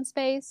my own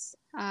space.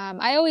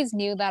 I always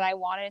knew that I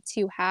wanted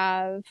to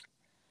have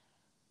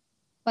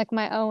like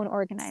my own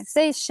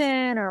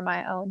organization or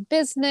my own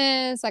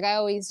business. Like I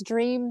always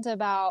dreamed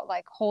about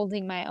like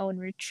holding my own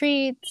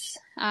retreats.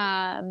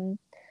 And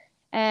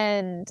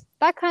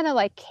that kind of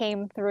like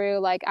came through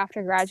like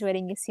after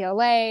graduating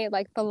UCLA.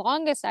 Like the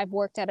longest I've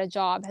worked at a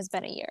job has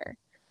been a year.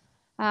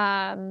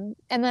 And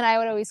then I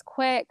would always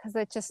quit because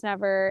it just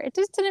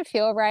didn't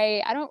feel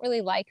right. I don't really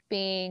like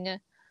being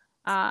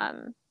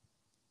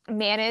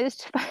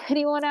managed by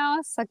anyone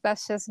else. Like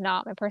that's just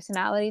not my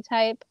personality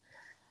type.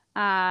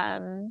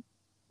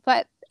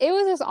 But it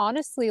was just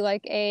honestly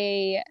like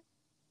a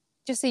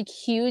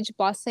huge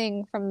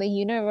blessing from the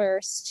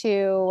universe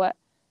to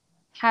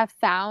have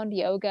found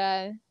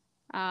yoga,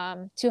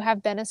 to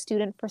have been a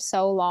student for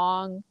so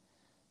long,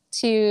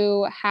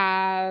 to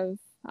have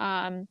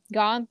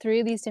gone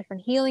through these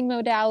different healing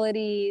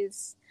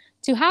modalities,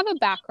 to have a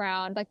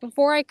background. Like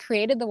before I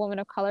created the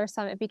Womxn of Color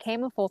Summit,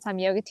 became a full-time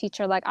yoga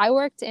teacher. Like I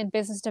worked in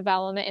business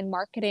development and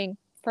marketing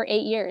for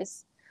 8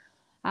 years.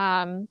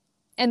 And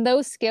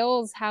those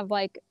skills have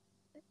like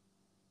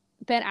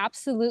been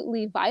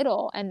absolutely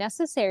vital and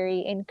necessary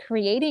in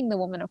creating the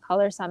Womxn of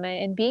Color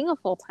Summit and being a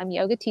full-time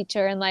yoga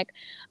teacher. And like,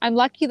 I'm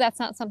lucky that's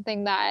not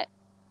something that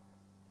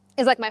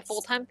is like my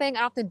full-time thing. I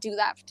don't have to do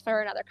that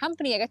for another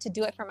company. I get to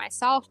do it for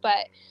myself.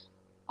 But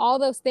all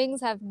those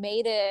things have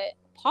made it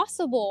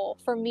possible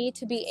for me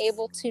to be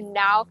able to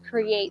now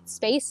create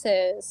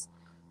spaces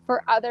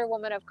for other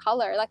women of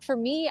color. Like for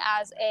me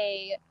as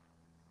a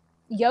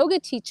yoga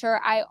teacher,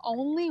 I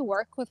only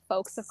work with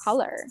folks of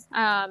color.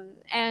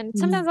 And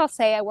sometimes I'll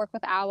say I work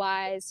with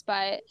allies,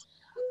 but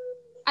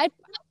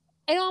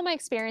in all my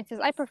experiences,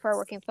 I prefer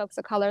working with folks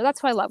of color. That's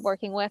who I love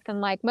working with.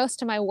 And like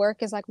most of my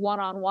work is like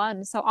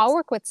one-on-one. So I'll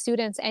work with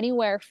students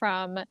anywhere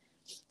from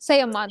say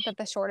a month at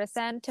the shortest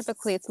end.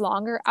 Typically it's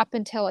longer, up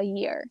until a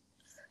year.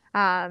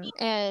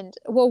 And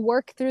we'll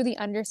work through the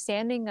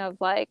understanding of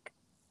like,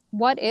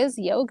 what is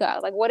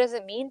yoga? Like, what does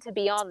it mean to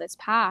be on this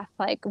path?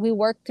 Like we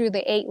work through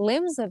the 8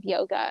 limbs of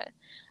yoga.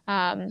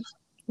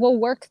 We'll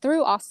work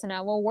through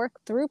asana. We'll work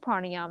through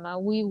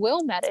pranayama. We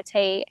will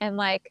meditate and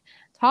like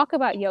talk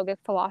about yogic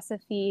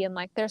philosophy, and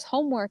like there's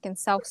homework and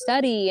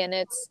self-study.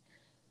 And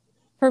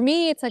for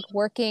me, it's like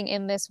working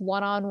in this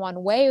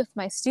one-on-one way with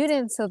my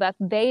students so that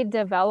they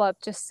develop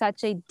just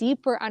such a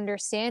deeper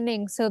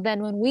understanding. So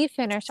then when we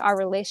finish our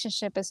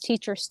relationship as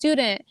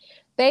teacher-student,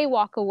 they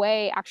walk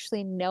away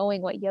actually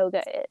knowing what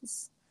yoga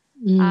is.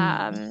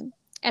 And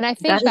I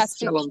think that's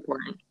so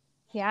important.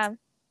 Yeah,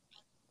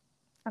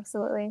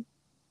 absolutely.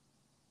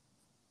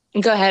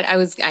 Go ahead.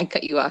 I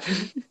cut you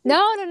off.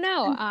 No.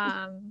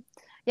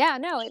 Yeah,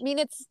 no, I mean,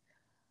 it's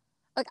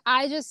like,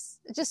 I just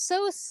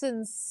so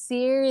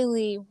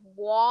sincerely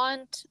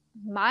want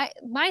my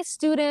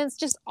students,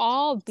 just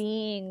all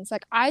beings.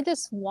 Like, I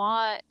just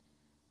want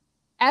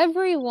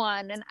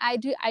everyone. And I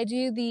do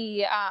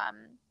the,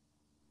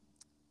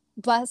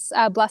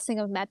 blessing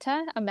of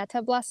a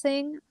metta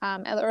blessing,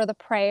 or the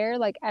prayer,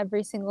 like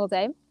every single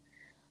day.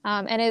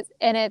 And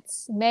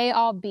it's may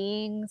all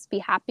beings be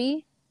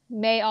happy.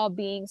 May all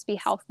beings be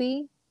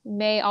healthy.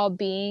 May all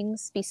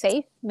beings be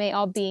safe. May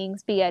all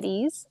beings be at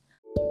ease.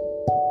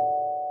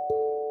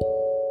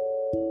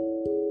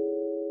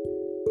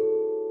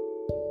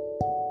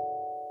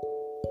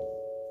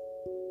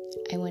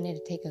 I wanted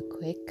to take a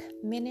quick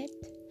minute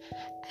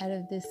out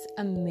of this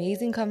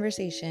amazing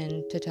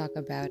conversation to talk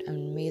about an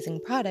amazing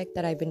product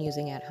that I've been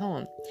using at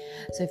home.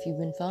 So if you've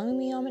been following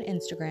me on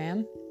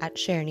Instagram at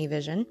Sharni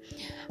Vision,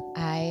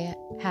 I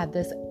have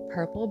this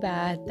purple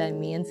bath that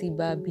me and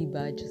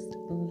Biba just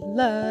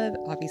love.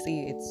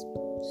 Obviously, it's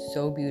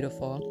so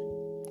beautiful.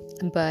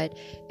 But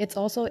it's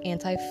also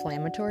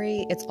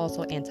anti-inflammatory, it's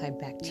also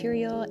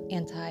antibacterial,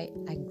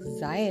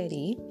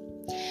 anti-anxiety.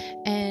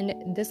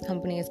 And this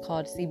company is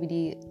called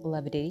CBD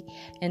Levity,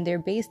 and they're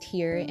based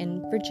here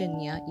in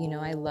Virginia. You know,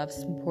 I love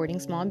supporting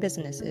small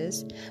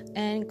businesses,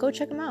 and go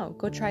check them out.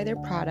 Go try their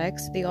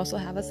products. They also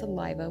have a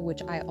saliva,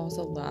 which I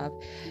also love.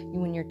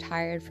 When you're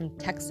tired from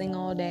texting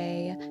all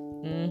day,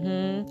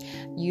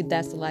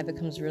 that saliva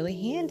comes really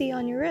handy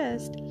on your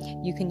wrist.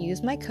 You can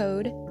use my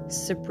code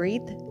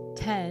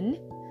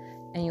SABREATHE10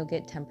 and you'll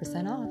get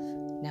 10% off.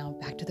 Now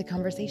back to the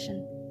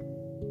conversation.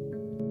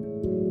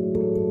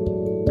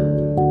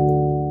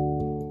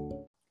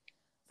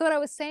 So what I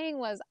was saying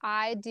was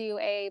I do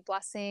a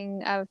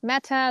blessing of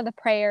metta, the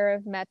prayer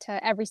of metta,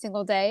 every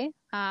single day.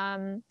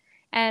 And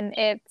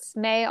it's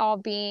may all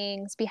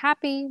beings be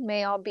happy,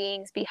 may all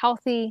beings be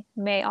healthy,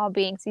 may all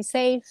beings be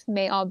safe,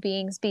 may all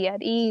beings be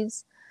at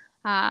ease.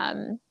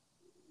 And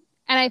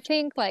I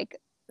think like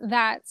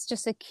that's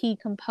just a key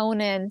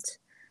component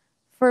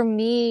for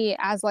me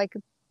as like,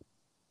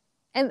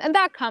 and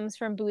that comes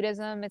from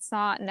Buddhism. It's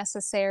not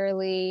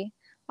necessarily,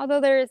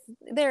 although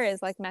there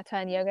is like metta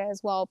and yoga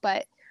as well,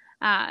 but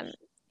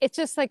it's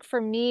just like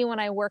for me when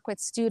I work with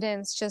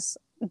students, just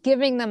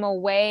giving them a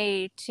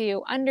way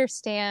to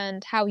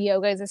understand how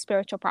yoga is a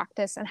spiritual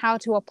practice and how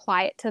to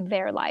apply it to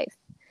their life.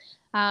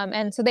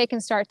 And so they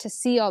can start to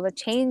see all the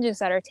changes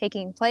that are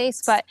taking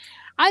place. But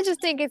I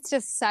just think it's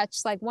just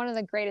such like one of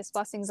the greatest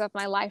blessings of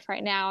my life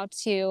right now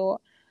to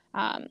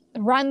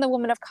run the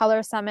Women of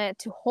Color Summit,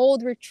 to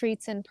hold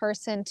retreats in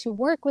person, to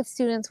work with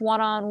students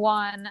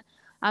one-on-one,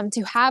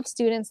 to have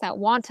students that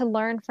want to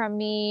learn from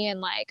me.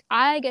 And like,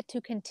 I get to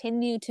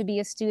continue to be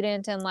a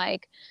student and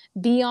like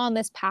be on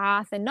this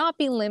path and not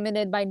be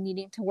limited by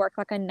needing to work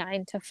like a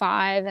 9 to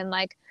 5. And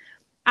like,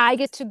 I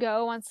get to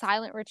go on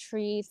silent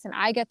retreats and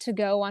I get to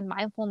go on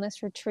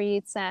mindfulness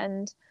retreats.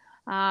 And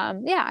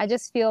I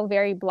just feel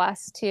very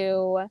blessed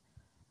to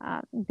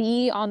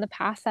be on the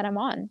path that I'm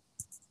on.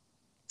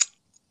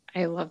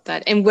 I love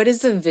that. And what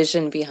is the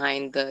vision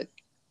behind the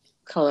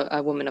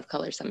Women of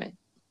Color Summit?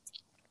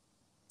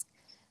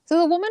 So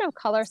the Women of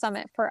Color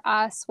Summit for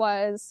us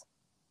was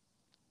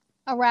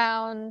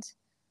around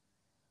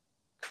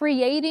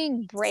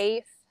creating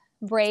brave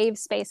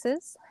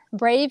spaces,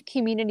 brave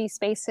community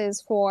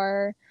spaces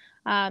for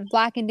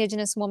Black,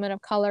 Indigenous women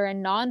of color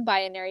and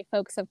non-binary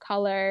folks of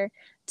color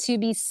to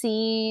be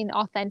seen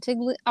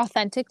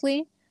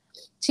authentically,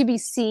 to be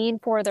seen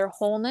for their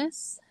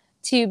wholeness,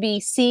 to be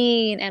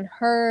seen and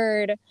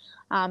heard,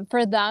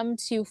 for them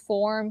to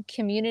form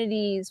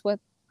communities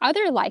with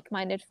other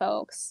like-minded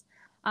folks,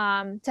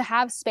 to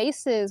have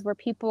spaces where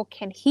people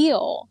can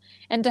heal,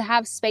 and to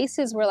have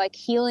spaces where like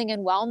healing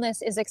and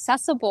wellness is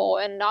accessible.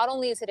 And not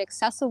only is it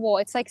accessible,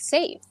 it's like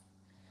safe.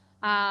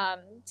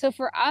 So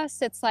for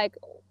us, it's like,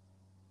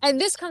 and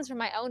this comes from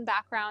my own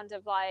background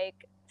of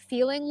like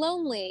feeling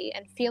lonely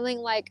and feeling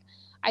like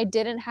I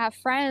didn't have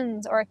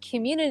friends or a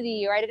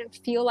community, or I didn't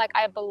feel like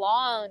I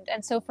belonged.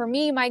 And so for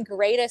me, my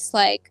greatest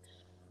like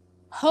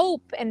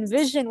hope and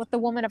vision with the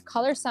Women of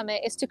Color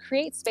Summit is to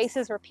create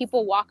spaces where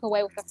people walk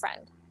away with a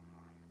friend.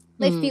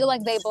 They feel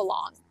like they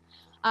belong.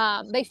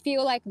 They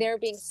feel like they're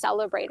being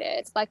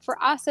celebrated. Like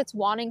for us, it's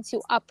wanting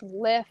to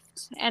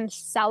uplift and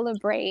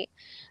celebrate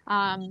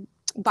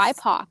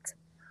BIPOC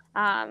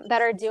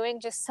that are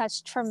doing just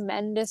such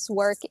tremendous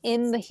work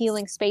in the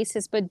healing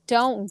spaces, but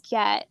don't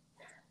get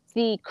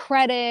the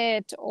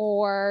credit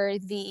or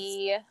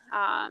the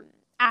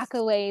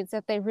accolades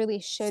that they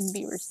really should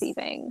be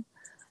receiving.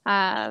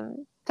 So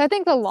I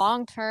think the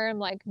long-term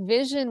like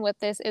vision with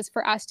this is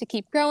for us to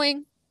keep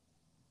growing,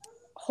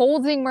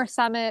 holding more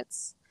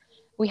summits.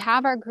 We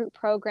have our group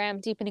program,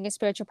 Deepening a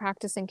Spiritual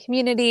Practice and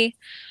Community,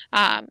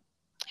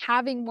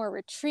 having more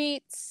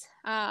retreats,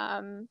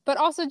 but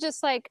also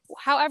just like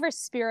however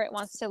spirit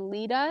wants to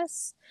lead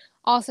us,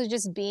 also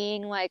just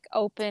being like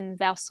open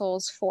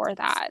vessels for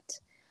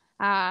that.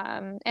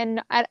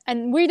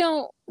 And we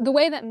don't, the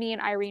way that me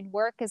and Irene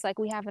work is like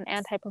we have an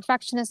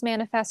anti-perfectionist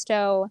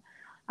manifesto.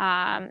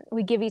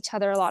 We give each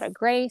other a lot of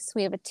grace.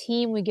 We have a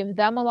team, we give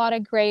them a lot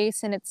of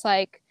grace, and it's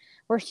like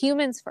we're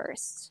humans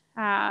first.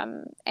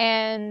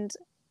 And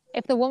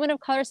if the Women of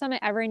Color Summit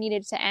ever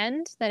needed to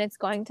end, then it's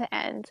going to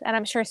end. And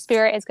I'm sure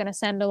Spirit is going to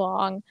send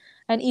along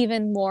an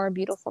even more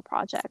beautiful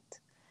project.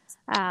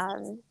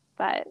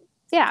 But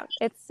yeah,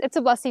 it's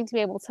a blessing to be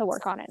able to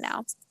work on it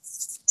now.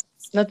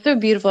 That's so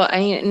beautiful.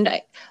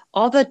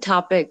 All the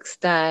topics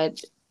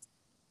that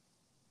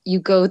you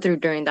go through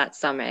during that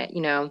summit,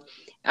 you know,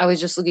 I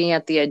was just looking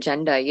at the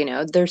agenda, you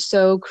know, they're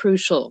so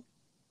crucial.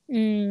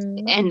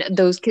 And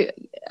those,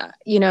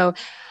 you know,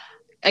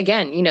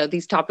 again, you know,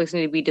 these topics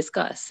need to be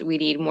discussed. We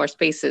need more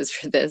spaces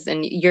for this,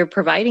 and you're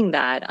providing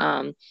that.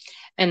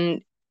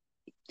 And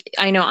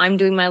I know I'm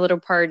doing my little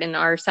part in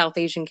our South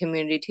Asian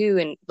community too,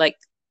 and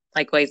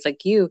likewise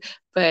like you,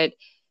 but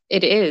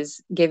it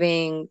is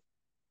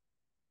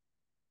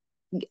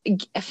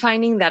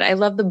finding that. I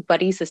love the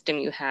buddy system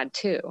you had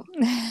too.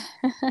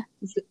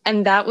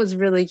 And that was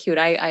really cute.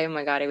 Oh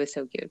my God, it was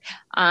so cute.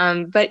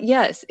 But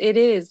yes, it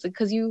is,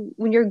 because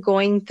when you're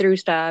going through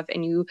stuff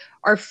and you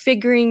are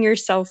figuring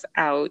yourself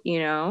out,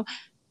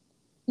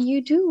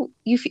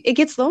 it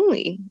gets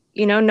lonely,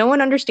 no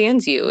one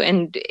understands you,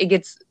 and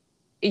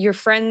your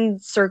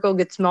friend circle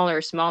gets smaller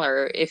and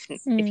smaller if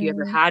you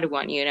ever had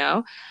one,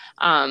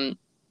 and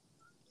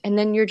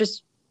then you're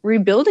just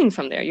rebuilding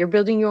from there. You're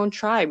building your own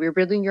tribe, you're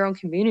building your own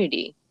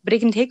community, but it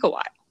can take a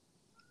while.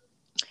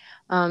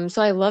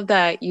 So I love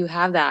that you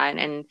have that,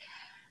 and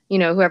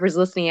whoever's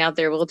listening out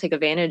there will take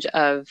advantage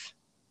of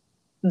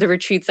the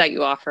retreats that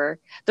you offer.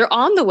 They're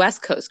on the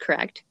West Coast,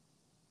 correct?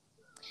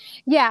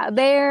 Yeah,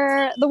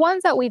 the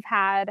ones that we've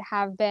had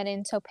have been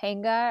in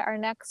Topanga. Our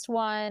next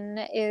one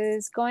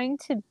is going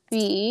to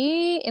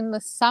be in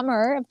the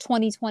summer of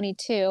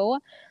 2022.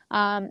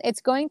 It's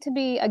going to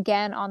be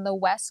again on the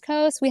West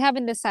Coast. We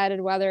haven't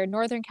decided whether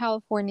Northern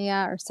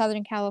California or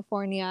Southern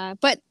California,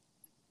 but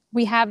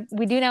we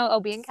do know it'll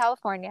be in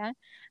California,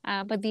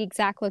 but the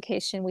exact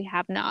location we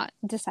have not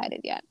decided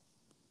yet.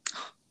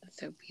 That's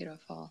so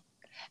beautiful.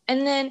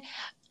 And then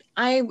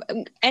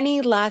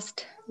any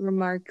last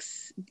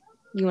remarks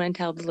you want to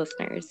tell the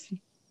listeners?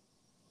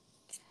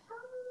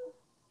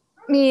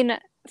 I mean,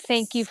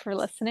 thank you for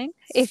listening.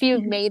 If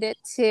you've made it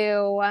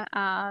to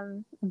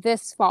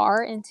this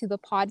far into the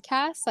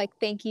podcast,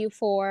 thank you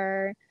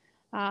for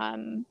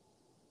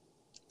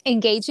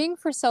engaging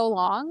for so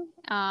long.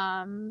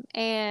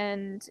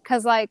 And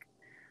because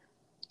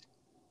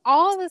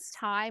all this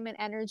time and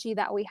energy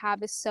that we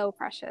have is so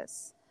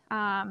precious.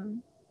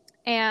 And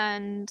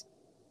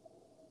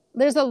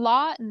there's a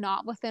lot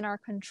not within our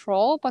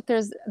control, but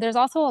there's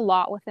also a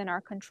lot within our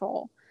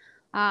control.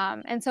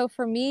 And so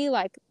for me,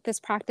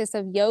 this practice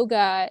of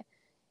yoga,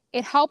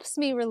 it helps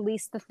me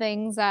release the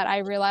things that I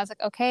realize,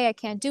 okay, I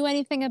can't do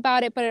anything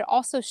about it, but it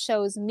also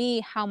shows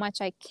me how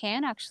much I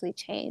can actually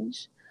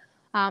change.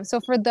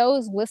 So for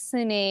those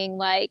listening,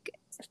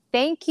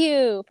 thank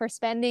you for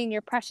spending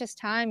your precious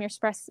time, your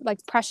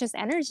precious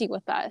energy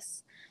with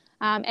us.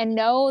 And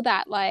know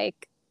that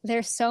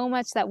there's so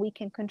much that we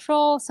can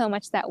control, so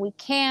much that we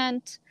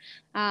can't.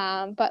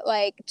 But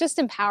just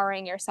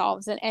empowering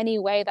yourselves in any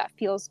way that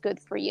feels good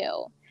for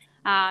you.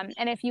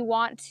 And if you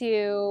want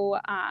to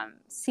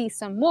see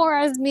some more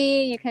of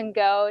me, you can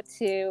go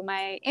to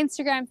my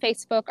Instagram,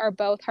 Facebook are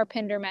both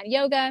Harpinder Mann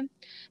Yoga.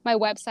 My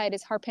website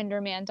is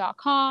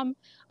harpindermann.com.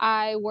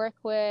 I work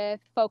with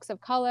folks of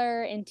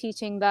color in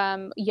teaching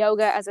them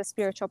yoga as a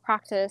spiritual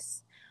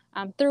practice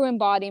through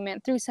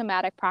embodiment, through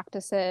somatic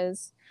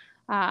practices.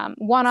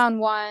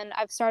 One-on-one,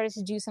 I've started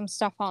to do some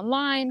stuff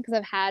online because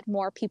I've had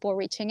more people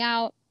reaching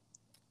out.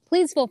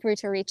 Please feel free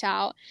to reach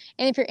out.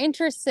 And if you're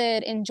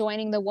interested in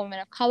joining the Women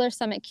of Color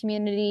Summit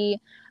community,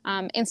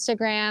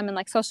 Instagram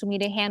and social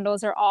media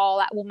handles are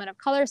all at Women of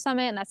Color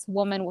Summit, and that's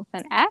woman with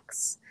an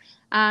X.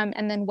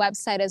 And then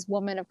website is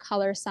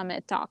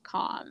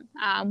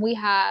womanofcolorsummit.com. We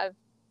have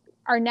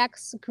our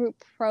next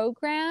group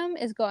program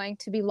is going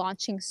to be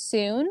launching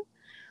soon.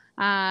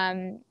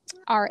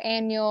 Our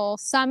annual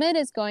summit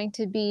is going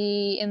to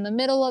be in the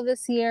middle of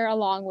this year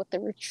along with the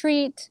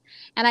retreat.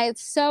 And I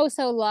so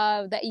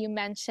love that you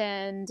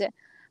mentioned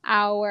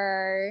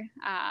our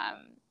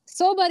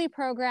Soul Buddy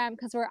program,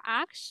 because we're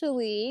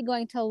actually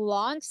going to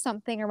launch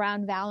something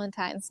around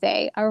Valentine's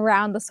Day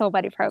around the Soul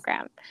Buddy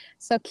program.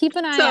 So keep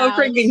an eye out.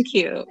 So freaking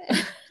cute.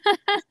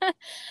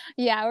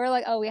 Yeah,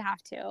 we're we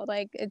have to.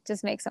 It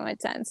just makes so much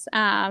sense.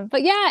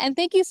 But yeah, and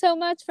thank you so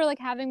much for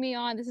having me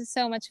on. This is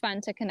so much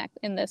fun to connect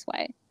in this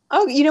way.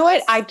 Oh, you know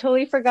what? I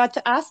totally forgot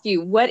to ask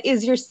you, what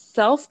is your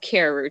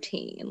self-care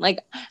routine?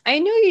 I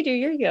know you do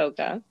your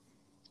yoga,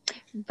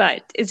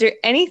 but is there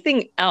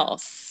anything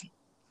else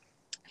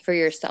for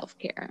your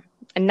self-care?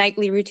 A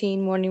nightly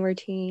routine, morning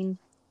routine?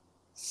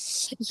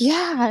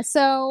 Yeah.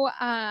 So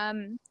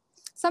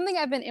something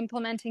I've been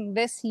implementing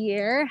this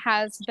year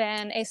has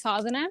been a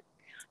sadhana.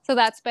 So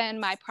that's been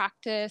my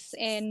practice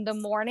in the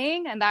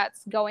morning, and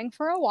that's going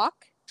for a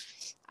walk.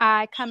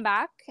 I come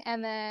back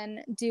and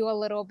then do a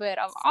little bit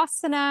of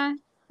asana.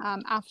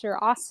 After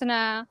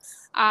asana,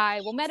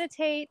 I will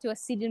meditate, do a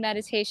seated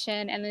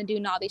meditation, and then do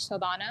Nadi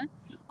Shodhana,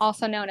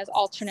 also known as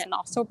alternate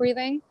nostril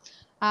breathing.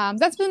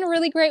 That's been a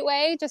really great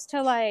way just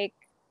to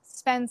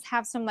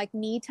have some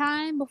me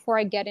time before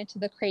I get into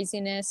the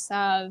craziness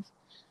of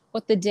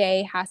what the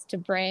day has to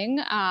bring.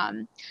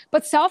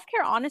 But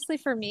self-care, honestly,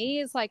 for me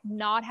is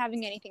not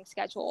having anything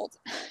scheduled.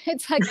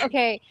 It's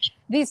okay,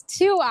 these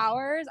 2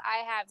 hours,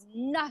 I have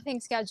nothing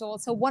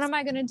scheduled. So what am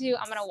I going to do?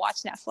 I'm going to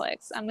watch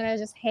Netflix. I'm going to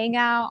just hang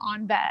out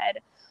on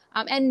bed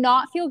and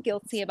not feel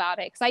guilty about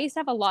it. Because I used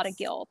to have a lot of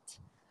guilt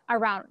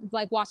around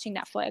watching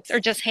Netflix or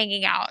just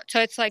hanging out.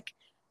 So it's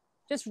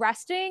just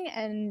resting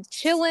and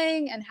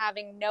chilling and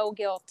having no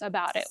guilt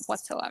about it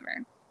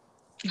whatsoever.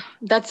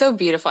 That's so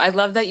beautiful. I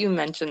love that you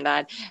mentioned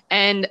that.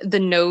 And the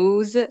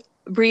nose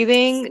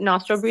breathing,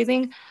 nostril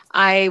breathing.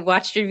 I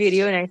watched your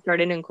video and I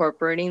started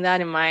incorporating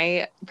that in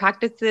my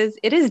practices.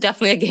 It is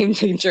definitely a game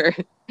changer.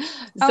 Oh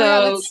my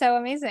God, that's so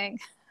amazing.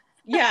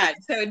 Yeah,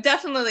 so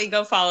definitely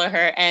go follow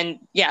her and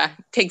yeah,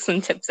 take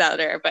some tips out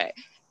there. But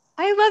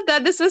I love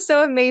that. This was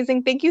so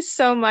amazing. Thank you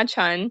so much,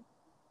 hon.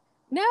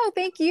 No,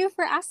 thank you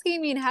for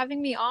asking me and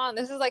having me on.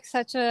 This is like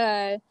such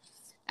a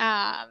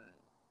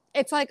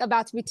it's like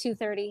about to be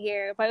 2:30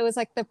 here, but it was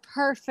like the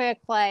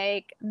perfect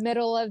like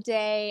middle of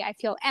day. I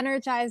feel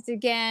energized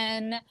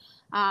again.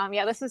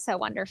 Yeah, this is so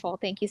wonderful.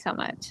 Thank you so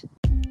much.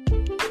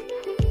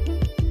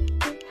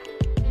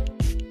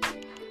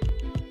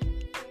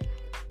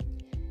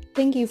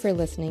 Thank you for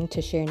listening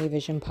to Share Any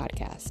Vision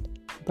podcast.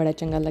 Bada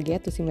changa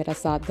lagya tusi mera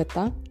saath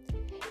ditta.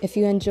 If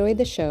you enjoyed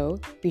the show,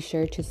 be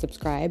sure to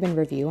subscribe and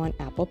review on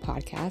Apple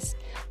Podcasts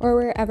or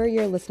wherever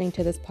you're listening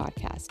to this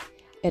podcast.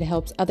 It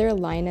helps other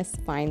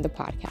Alionists find the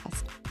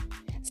podcast.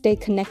 Stay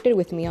connected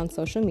with me on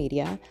social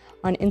media,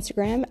 on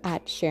Instagram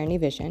at Share Any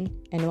Vision,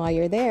 and while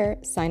you're there,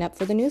 sign up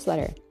for the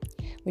newsletter.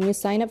 When you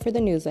sign up for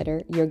the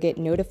newsletter, you'll get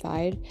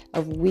notified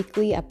of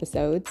weekly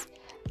episodes,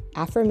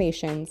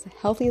 affirmations,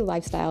 healthy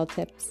lifestyle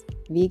tips,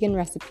 vegan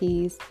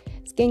recipes,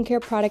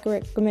 skincare product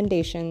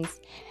recommendations,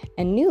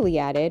 and newly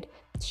added,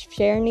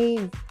 Share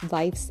Any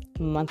Life's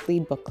monthly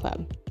book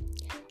club.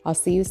 I'll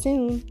see you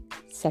soon.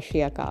 Sat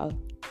Shri Akal.